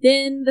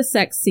then the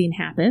sex scene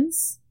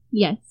happens.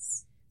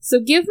 Yes. So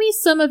give me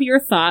some of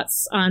your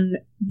thoughts on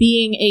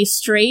being a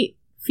straight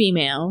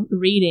female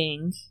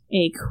reading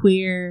a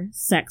queer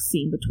sex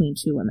scene between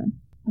two women.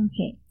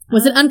 Okay.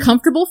 Was it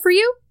uncomfortable for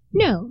you?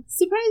 No.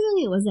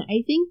 Surprisingly, it wasn't.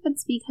 I think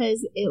that's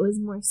because it was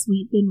more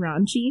sweet than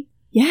raunchy.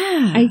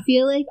 Yeah. I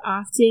feel like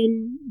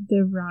often the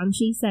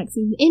raunchy sex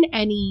scenes in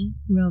any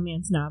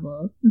romance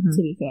novel,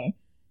 to be fair,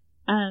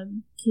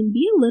 can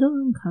be a little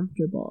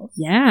uncomfortable.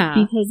 Yeah.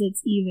 Because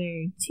it's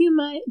either too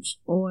much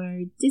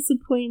or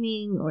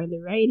disappointing or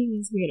the writing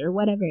is weird or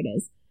whatever it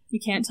is. You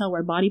can't tell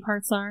where body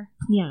parts are.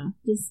 Yeah,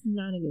 just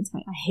not a good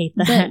time. I hate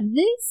that. But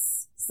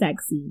this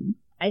sex scene,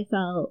 I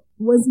felt,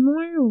 was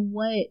more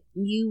what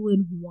you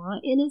would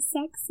want in a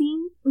sex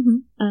scene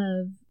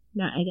of,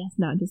 not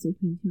just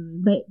between two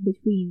women, but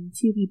between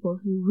two people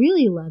who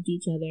really loved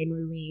each other and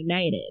were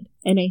reunited.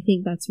 And I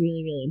think that's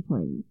really, really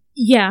important.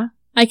 Yeah,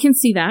 I can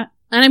see that.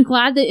 And I'm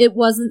glad that it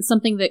wasn't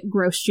something that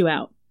grossed you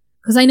out.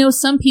 Because I know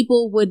some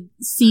people would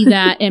see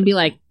that and be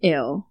like,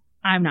 ew,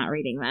 I'm not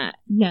reading that.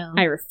 No.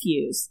 I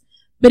refuse.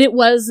 But it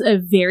was a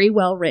very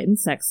well-written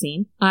sex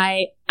scene.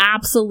 I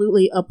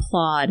absolutely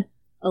applaud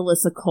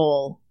Alyssa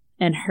Cole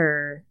and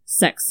her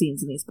sex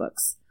scenes in these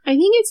books. I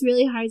think it's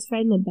really hard to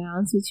find the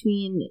balance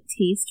between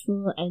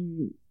tasteful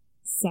and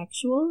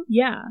sexual.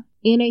 Yeah.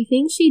 And I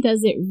think she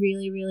does it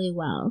really, really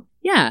well.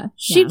 Yeah.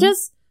 She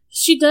does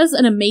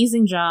an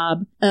amazing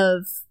job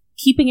of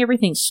keeping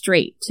everything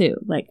straight, too.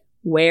 Like,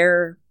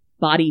 where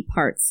body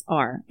parts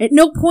are. At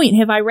no point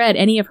have I read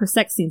any of her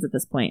sex scenes at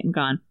this point and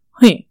gone,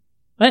 wait,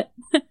 what?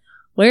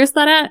 Where's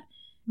that at?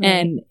 Right.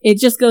 And it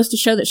just goes to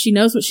show that she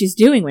knows what she's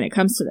doing when it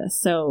comes to this.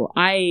 So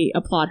I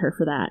applaud her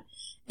for that.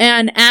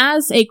 And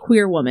as a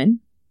queer woman,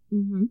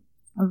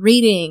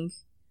 reading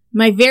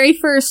My very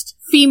first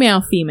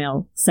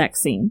female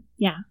sex scene.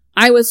 Yeah.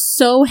 I was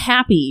so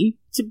happy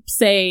to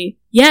say,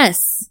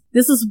 yes,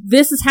 this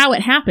is how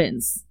it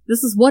happens.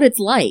 This is what it's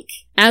like.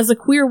 As a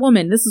queer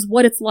woman, this is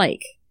what it's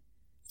like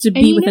to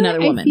be with another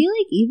woman. I feel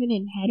like even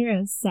in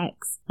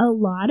heterosex, a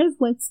lot of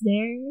what's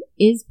there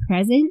is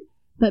present,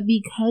 but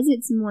because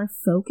it's more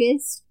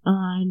focused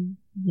on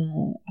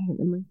the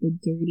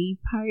dirty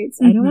parts.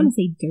 I don't want to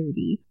say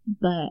dirty,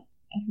 but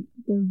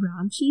the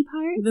raunchy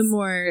parts. The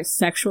more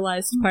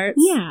sexualized parts.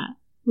 Yeah.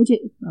 Which is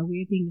a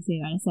weird thing to say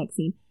about a sex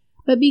scene.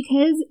 But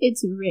because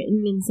it's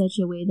written in such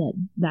a way that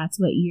that's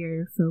what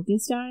you're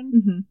focused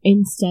on,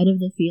 instead of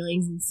the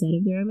feelings, instead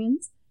of the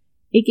romance,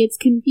 it gets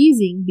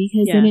confusing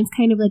because then it's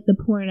kind of like the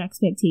porn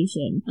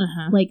expectation.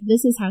 Like,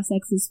 this is how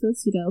sex is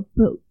supposed to go.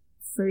 But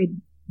for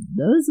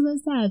those of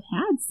us that have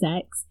had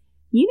sex,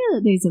 you know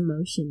that there's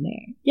emotion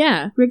there.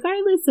 Yeah.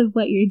 Regardless of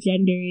what your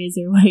gender is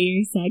or what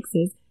your sex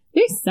is,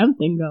 there's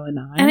something going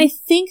on. And I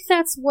think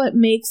that's what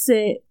makes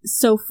it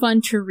so fun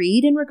to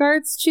read in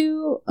regards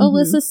to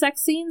Alyssa's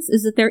sex scenes,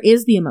 is that there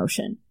is the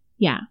emotion.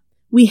 Yeah.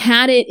 We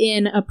had it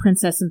in A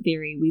Princess in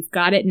Theory. We've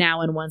got it now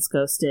in Once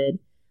Ghosted,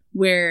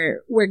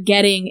 where we're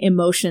getting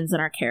emotions in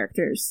our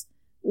characters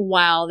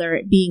while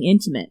they're being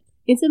intimate.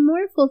 It's a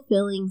more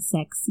fulfilling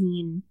sex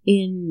scene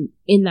in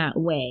that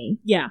way.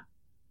 Yeah.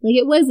 Like,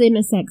 it wasn't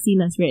a sex scene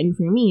that's written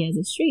for me as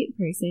a straight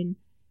person,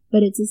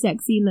 but it's a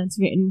sex scene that's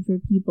written for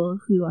people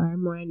who are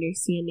more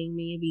understanding,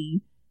 maybe,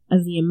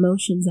 of the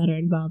emotions that are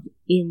involved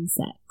in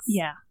sex.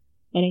 Yeah.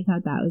 And I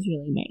thought that was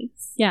really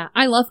nice. Yeah,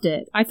 I loved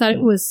it. I thought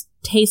it was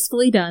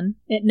tastefully done.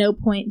 At no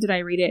point did I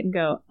read it and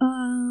go,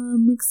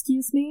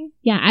 excuse me?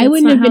 Yeah, I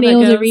wouldn't have been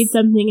able to read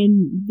something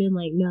and been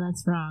like, no,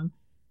 that's wrong.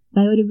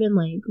 But I would have been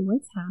like,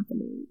 what's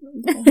happening?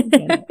 Like, I don't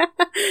get it.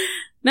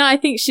 No, I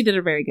think she did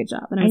a very good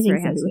job, and I was very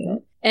happy with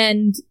it.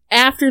 And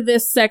after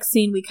this sex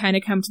scene, we kind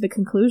of come to the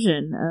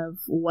conclusion of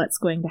what's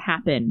going to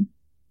happen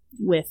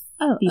with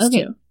these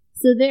two.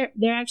 So there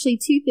are actually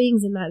two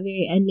things in that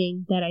very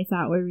ending that I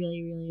thought were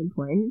really, really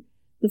important.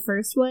 The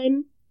first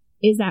one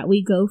is that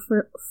we go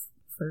for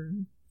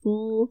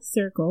full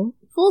circle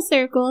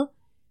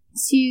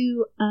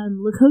to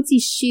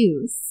Lakote's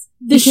shoes.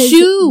 The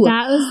shoe!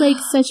 That was like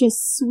such a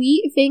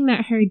sweet thing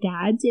that her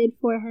dad did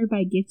for her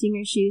by gifting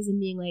her shoes and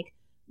being like,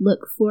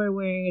 look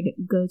forward,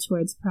 go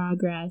towards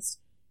progress,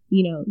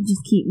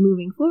 just keep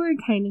moving forward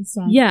kind of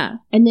stuff. Yeah.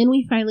 And then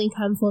we finally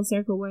come full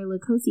circle where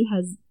Lakote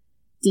has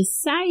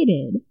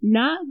decided,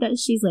 not that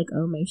she's like,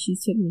 oh, my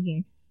shoes took me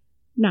here.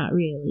 Not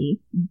really.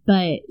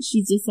 But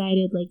she's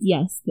decided, like,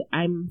 yes,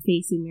 I'm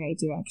facing the right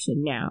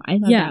direction now. I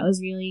thought that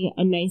was really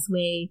a nice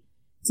way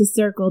to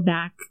circle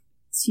back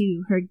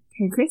to her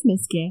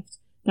Christmas gift.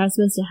 That's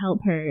supposed to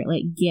help her,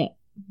 like, get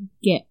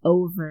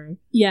over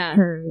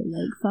her,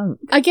 like, funk.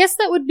 I guess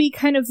that would be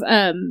kind of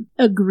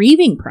a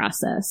grieving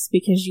process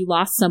because you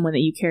lost someone that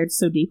you cared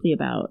so deeply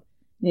about.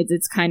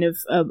 It's kind of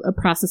a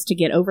process to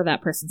get over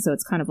that person, so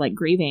it's kind of like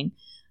grieving.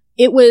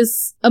 It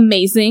was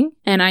amazing,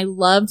 and I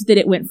loved that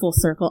it went full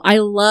circle. I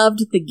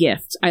loved the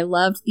gift. I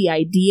loved the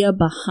idea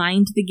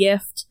behind the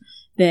gift,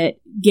 that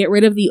get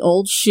rid of the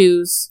old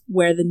shoes,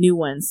 wear the new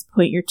ones,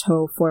 point your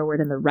toe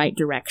forward in the right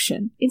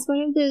direction. It's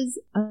one of those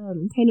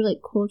kind of like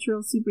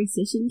cultural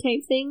superstition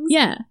type things.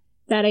 Yeah.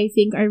 That I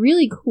think are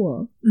really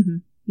cool. Mm-hmm.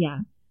 Yeah.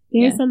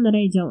 There are some that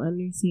I don't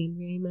understand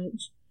very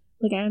much.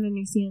 Like, I don't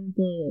understand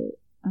the,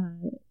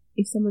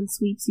 if someone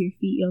sweeps your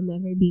feet, you'll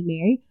never be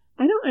married.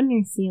 I don't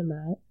understand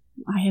that.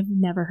 I have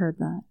never heard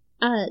that.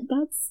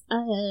 That's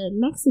a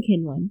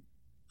Mexican one.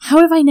 How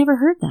have I never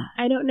heard that?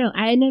 I don't know.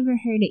 I never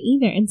heard it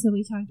either until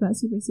we talked about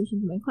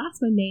superstitions in my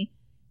class one day.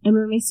 And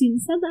when my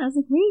student said that, I was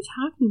like, what are you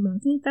talking about?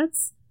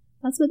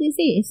 That's what they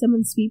say. If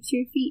someone sweeps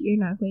your feet, you're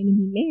not going to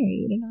be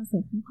married. And I was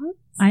like, what?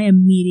 I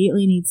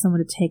immediately need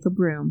someone to take a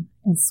broom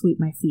and sweep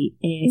my feet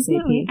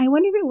ASAP. Right? I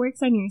wonder if it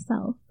works on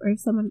yourself or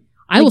if someone...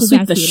 I will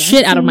sweep the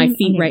shit out of my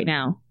feet right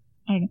now.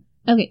 I know.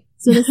 Okay,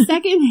 so the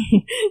second...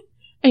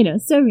 I know,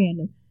 so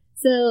random.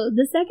 So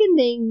the second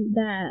thing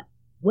that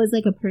was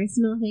like a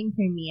personal thing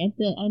for me at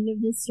the end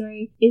of this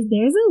story is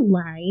there's a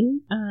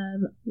line,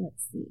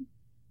 let's see.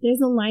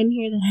 There's a line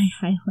here that I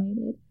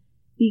highlighted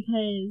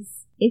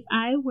because if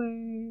I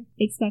were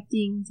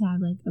expecting to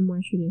have like a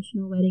more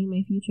traditional wedding in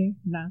my future,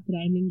 not that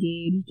I'm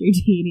engaged or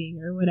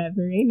dating or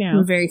whatever right now.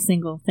 I'm very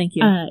single, thank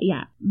you.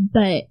 Yeah.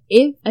 But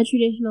if a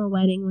traditional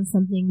wedding was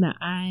something that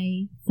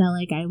I felt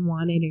like I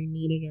wanted or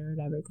needed or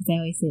whatever, because I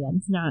always say that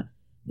it's not,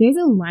 there's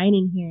a line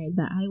in here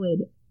that I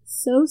would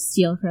so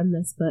steal from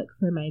this book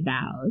for my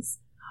vows.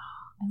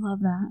 I love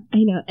that.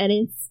 I know. And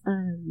it's,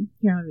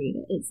 here, I'll read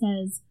it. It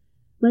says,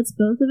 let's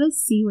both of us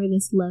see where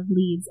this love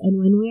leads, and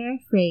when we are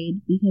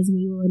afraid, because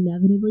we will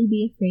inevitably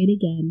be afraid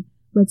again,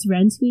 let's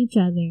run to each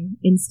other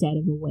instead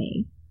of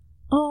away.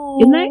 Oh.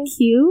 Isn't that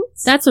cute?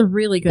 That's a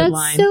really good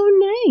line. That's so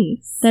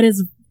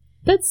nice.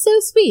 That's so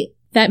sweet.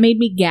 that made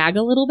me gag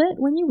a little bit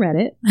when you read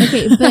it.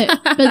 Okay,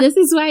 but this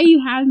is why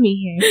you have me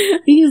here.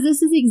 Because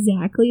this is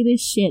exactly the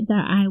shit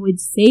that I would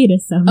say to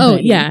somebody. Oh,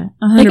 yeah.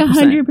 100%. Like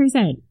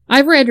 100%.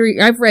 I've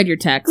read your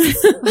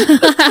texts.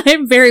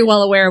 I'm very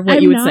well aware of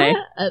what you would say. I'm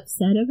not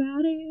upset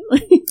about it.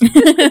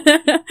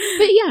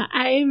 But yeah,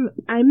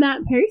 I'm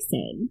that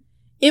person.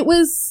 It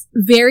was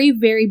very,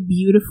 very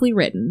beautifully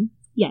written.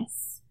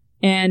 Yes.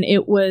 And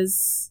it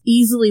was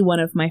easily one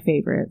of my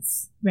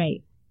favorites.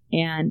 Right.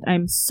 And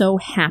I'm so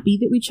happy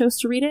that we chose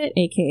to read it,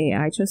 aka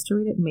I chose to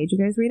read it and made you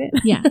guys read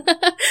it. Yeah.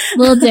 A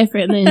little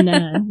different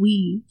than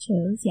we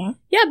chose, yeah.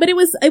 Yeah, but it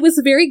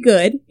was very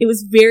good. It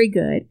was very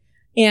good.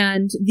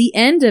 And the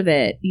end of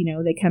it, you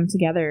know, they come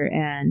together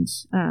and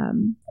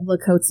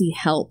Lakotsi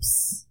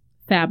helps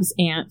Fab's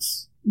aunt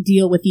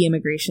deal with the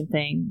immigration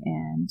thing,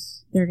 and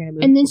they're going to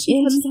move. And then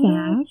she comes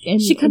back,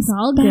 and she comes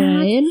all back,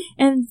 good.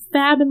 and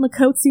Fab and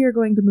Lakotsi are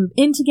going to move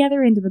in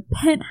together into the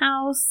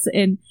penthouse,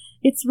 and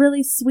it's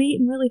really sweet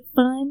and really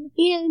fun.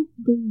 And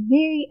the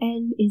very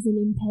end is an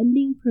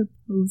impending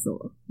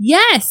proposal.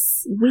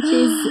 Yes! Which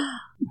is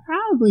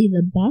probably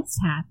the best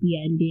happy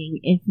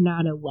ending, if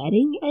not a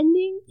wedding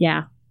ending.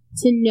 Yeah.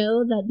 To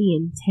know that the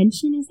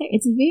intention is there.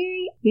 It's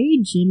very, very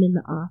Jim in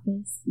The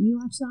Office. You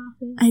watch The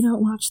Office? I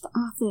don't watch The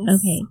Office.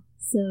 Okay.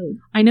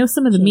 So I know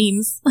some of the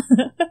memes.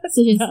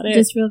 So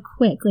just real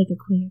quick, like a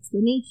quick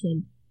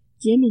explanation.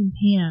 Jim and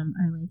Pam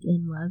are like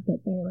in love,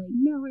 but they're like,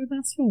 no, we're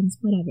best friends,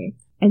 whatever.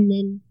 And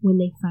then when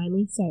they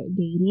finally start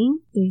dating,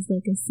 there's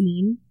like a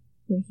scene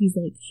where he's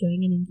like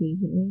showing an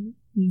engagement ring.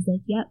 And he's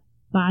like, yep,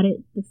 bought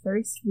it the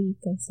first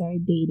week I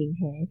started dating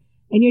her.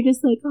 And you're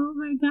just like, oh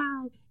my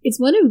God. It's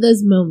one of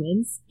those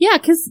moments. Yeah,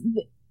 because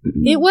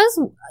it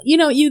was, you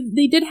know,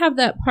 they did have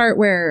that part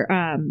where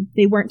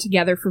they weren't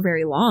together for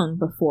very long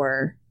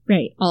before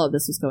all of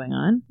this was going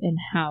on. And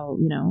how,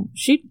 you know,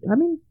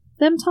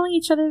 them telling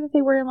each other that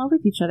they were in love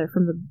with each other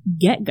from the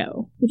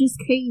get-go. Which is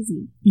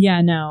crazy.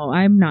 Yeah, no,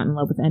 I'm not in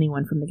love with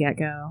anyone from the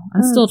get-go.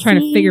 I'm still trying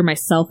to figure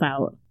myself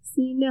out.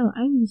 See, no,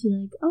 I'm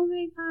usually like, oh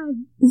my God,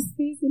 this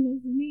person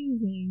is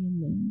amazing.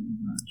 And then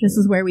this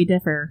is where we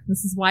differ.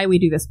 This is why we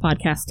do this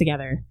podcast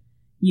together.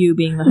 You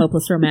being the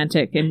hopeless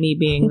romantic and me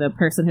being the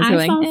person who's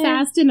I fall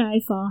fast and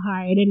I fall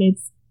hard, and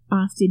it's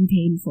often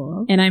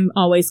painful. And I'm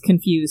always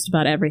confused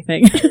about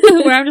everything.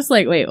 Where I'm just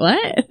like, wait,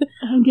 what?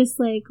 I'm just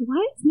like,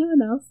 why is no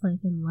one else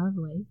like in love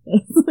like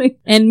this?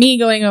 And me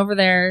going over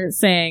there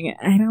saying,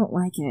 I don't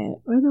like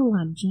it. Or the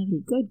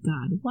longevity. Good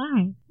God,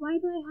 why? Why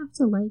do I have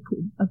to like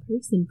a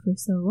person for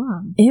so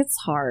long? It's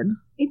hard.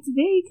 It's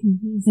very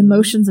confusing.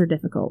 Emotions are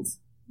difficult.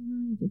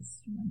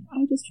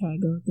 I just try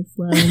to go with the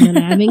flow, and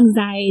then I have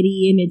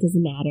anxiety, and it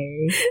doesn't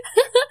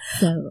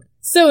matter.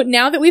 So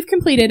now that we've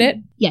completed it,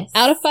 yes,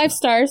 out of 5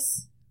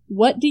 stars,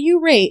 what do you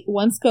rate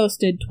Once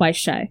Ghosted, Twice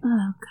Shy?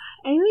 Oh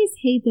God, I always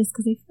hate this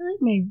because I feel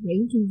like my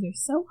rankings are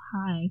so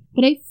high.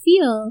 But I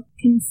feel,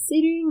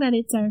 considering that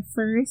it's our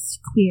first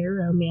queer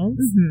romance,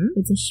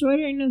 it's a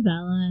shorter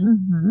novella,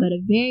 but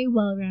a very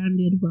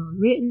well-rounded,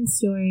 well-written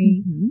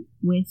story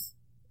with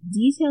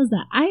details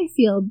that I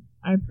feel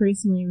are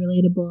personally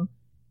relatable.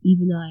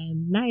 Even though I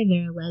am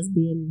neither a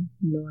lesbian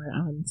nor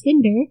on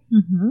Tinder,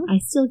 I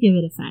still give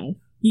it a 5.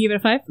 You give it a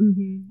 5?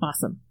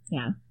 Awesome.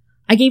 Yeah.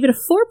 I gave it a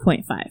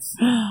 4.5.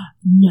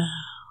 No.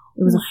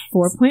 It was a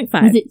 4.5.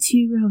 Was it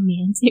too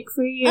romantic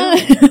for you?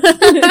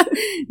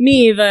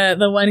 Me,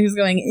 the one who's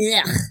going,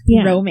 ugh,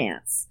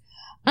 romance.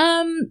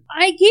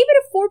 I gave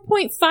it a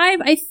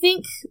 4.5, I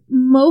think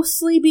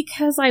mostly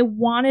because I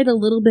wanted a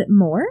little bit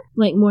more.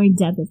 Like more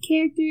depth of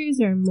characters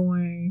or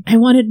more... I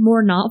wanted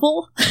more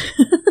novel.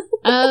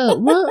 Oh,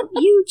 well,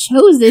 you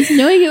chose this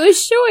knowing it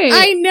was short.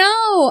 I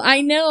know.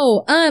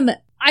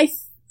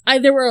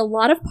 There were a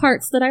lot of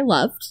parts that I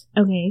loved.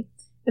 Okay.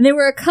 And there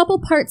were a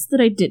couple parts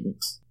that I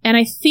didn't. And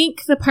I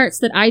think the parts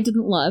that I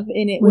didn't love,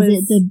 and it was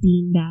it the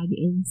beanbag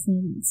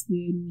incense,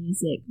 weird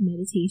music,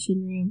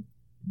 meditation room?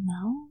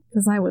 No,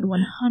 because I would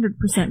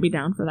 100% be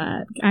down for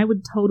that. I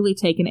would totally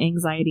take an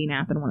anxiety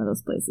nap in one of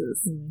those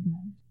places. Oh my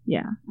God.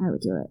 Yeah, I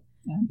would do it.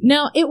 Okay.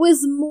 No, it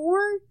was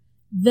more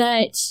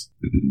that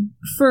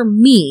for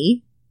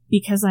me,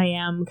 because I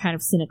am kind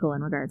of cynical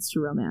in regards to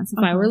romance.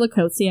 If I were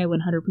Lakotsi, I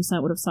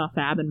 100% would have saw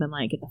Fab and been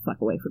like, get the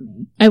fuck away from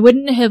me. I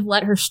wouldn't have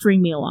let her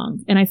string me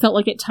along. And I felt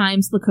like at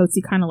times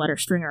Lakotsi kind of let her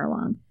string her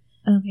along.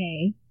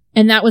 Okay.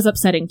 And that was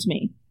upsetting to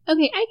me.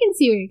 Okay, I can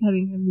see where you're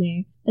coming from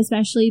there.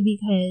 Especially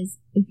because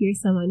if you're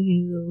someone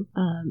who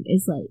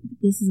is like,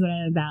 this is what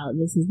I'm about,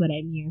 this is what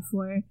I'm here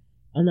for,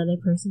 another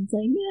person's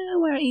like, yeah,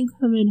 why don't you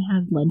come and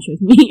have lunch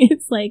with me?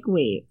 It's like,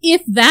 wait.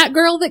 If that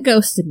girl that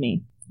ghosted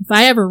me, if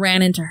I ever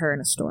ran into her in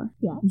a store,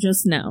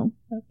 just know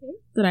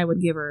that I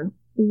would give her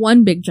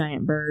one big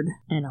giant bird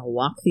and I'll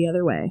walk the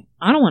other way.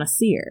 I don't want to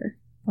see her.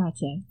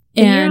 Gotcha.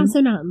 And you're also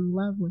not in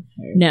love with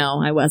her.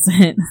 No, I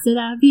wasn't. So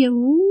that'd be a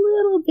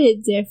little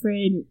bit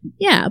different.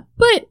 Yeah,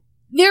 but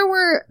there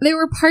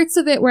were parts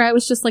of it where I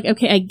was just like,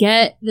 okay, I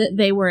get that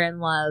they were in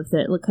love,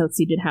 that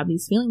Lakotsi did have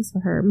these feelings for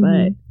her,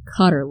 but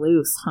cut her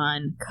loose,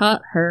 hon.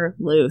 Cut her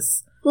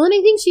loose. Well, and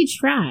I think she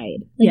tried.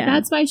 Like,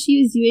 that's why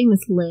she was doing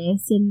this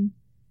list, and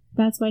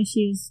That's why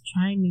she was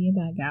trying to get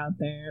back out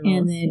there.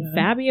 And then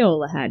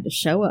Fabiola had to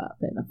show up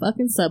in a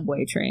fucking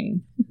subway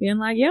train. Being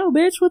like, yo,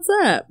 bitch, what's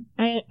up?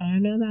 I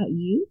don't know about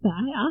you, but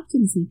I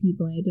often see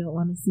people I don't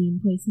want to see in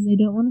places I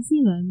don't want to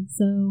see them.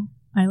 So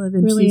I live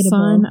in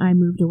Tucson. I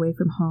moved away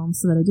from home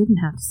so that I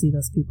didn't have to see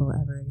those people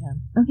ever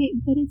again. Okay,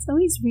 but it's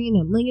always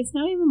random. Like, it's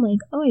not even like,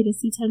 oh, I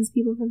just see tons of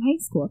people from high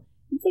school.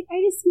 It's like,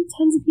 I just see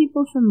tons of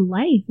people from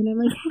life. And I'm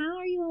like, how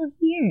are you all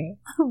here?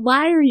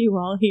 Why are you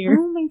all here?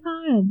 Oh my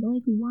god.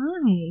 Like,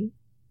 why?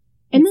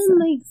 And then,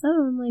 like, some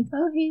of them like,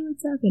 oh, hey,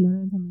 what's up? And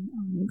others I'm like,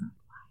 oh my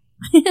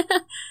god,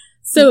 why?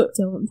 So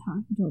don't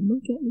talk, don't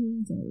look at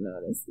me, don't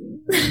notice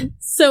me.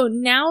 So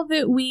now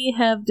that we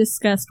have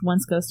discussed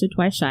Once Ghosted,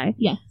 Twice Shy,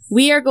 yes,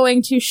 we are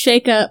going to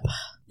shake up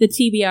the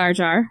TBR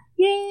jar.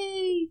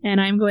 Yay!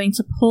 And I'm going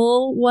to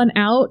pull one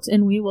out,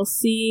 and we will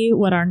see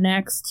what our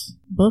next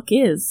book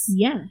is.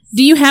 Yes.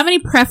 Do you have any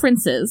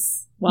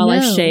preferences while I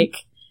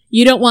shake?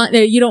 You don't want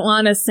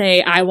to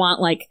say I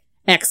want like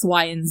X,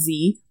 Y, and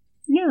Z.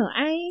 No,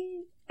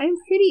 I'm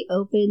pretty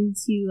open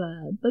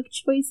to book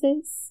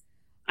choices.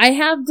 I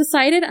have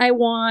decided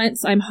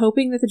I'm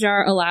hoping that the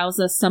jar allows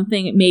us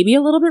something maybe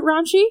a little bit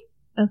raunchy.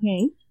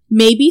 Okay.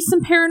 Maybe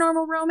some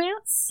paranormal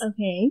romance.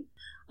 Okay.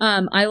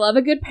 I love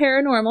a good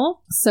paranormal,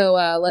 so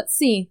let's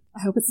see.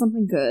 I hope it's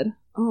something good.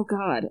 Oh,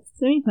 God. It's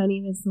going to be funny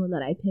if it's the one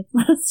that I picked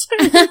last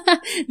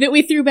time. That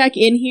we threw back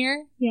in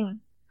here? Yeah.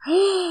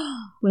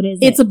 What is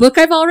it? It's a book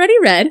I've already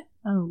read.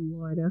 Oh,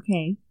 Lord.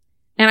 Okay.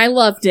 And I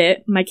loved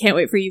it. I can't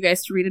wait for you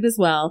guys to read it as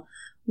well.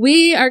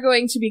 We are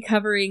going to be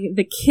covering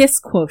The Kiss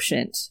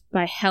Quotient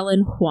by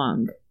Helen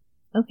Huang.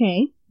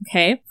 Okay.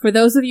 Okay. For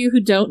those of you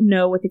who don't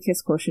know what The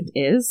Kiss Quotient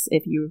is,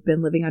 if you've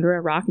been living under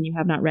a rock and you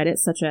have not read it,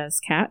 such as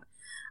Kat,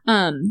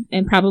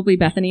 and probably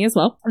Bethany as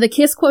well. The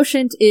Kiss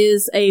Quotient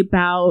is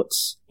about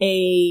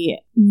a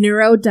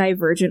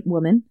neurodivergent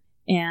woman,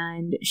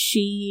 and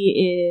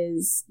she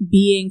is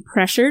being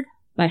pressured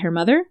by her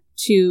mother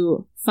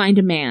to find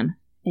a man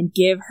and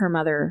give her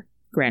mother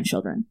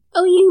grandchildren.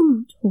 Oh,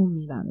 you told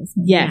me about this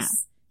one. Yes.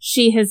 Yeah.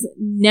 She has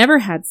never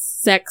had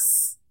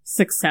sex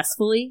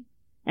successfully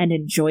and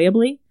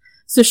enjoyably.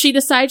 So she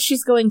decides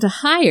she's going to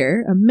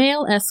hire a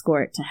male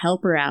escort to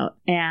help her out.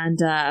 And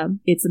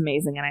it's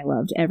amazing, and I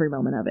loved every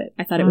moment of it.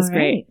 I thought it was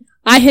great.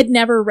 I had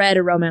never read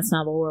a romance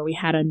novel where we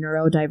had a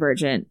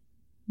neurodivergent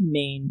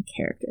main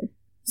character.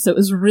 So it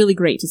was really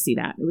great to see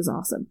that. It was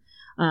awesome.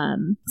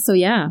 So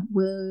yeah,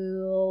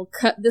 we'll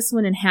cut this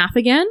one in half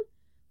again.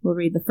 We'll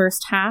read the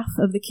first half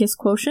of The Kiss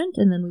Quotient,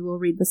 and then we will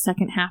read the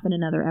second half in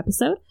another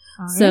episode.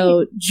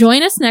 So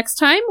join us next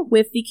time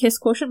with The Kiss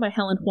Quotient by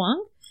Helen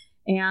Huang.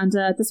 And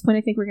at this point,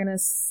 I think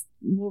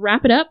we'll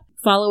wrap it up.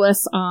 Follow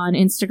us on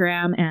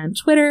Instagram and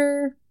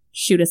Twitter.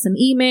 Shoot us an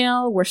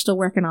email. We're still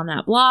working on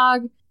that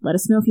blog. Let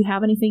us know if you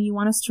have anything you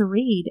want us to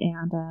read.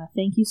 And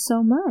thank you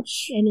so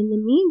much. And in the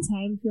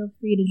meantime, feel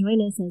free to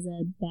join us as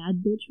a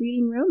bad bitch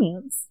reading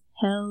romance.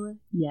 Hell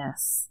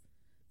yes.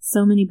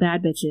 So many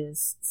bad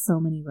bitches, so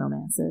many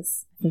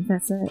romances. I think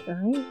that's it. All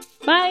right.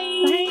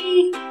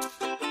 Bye.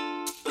 Bye.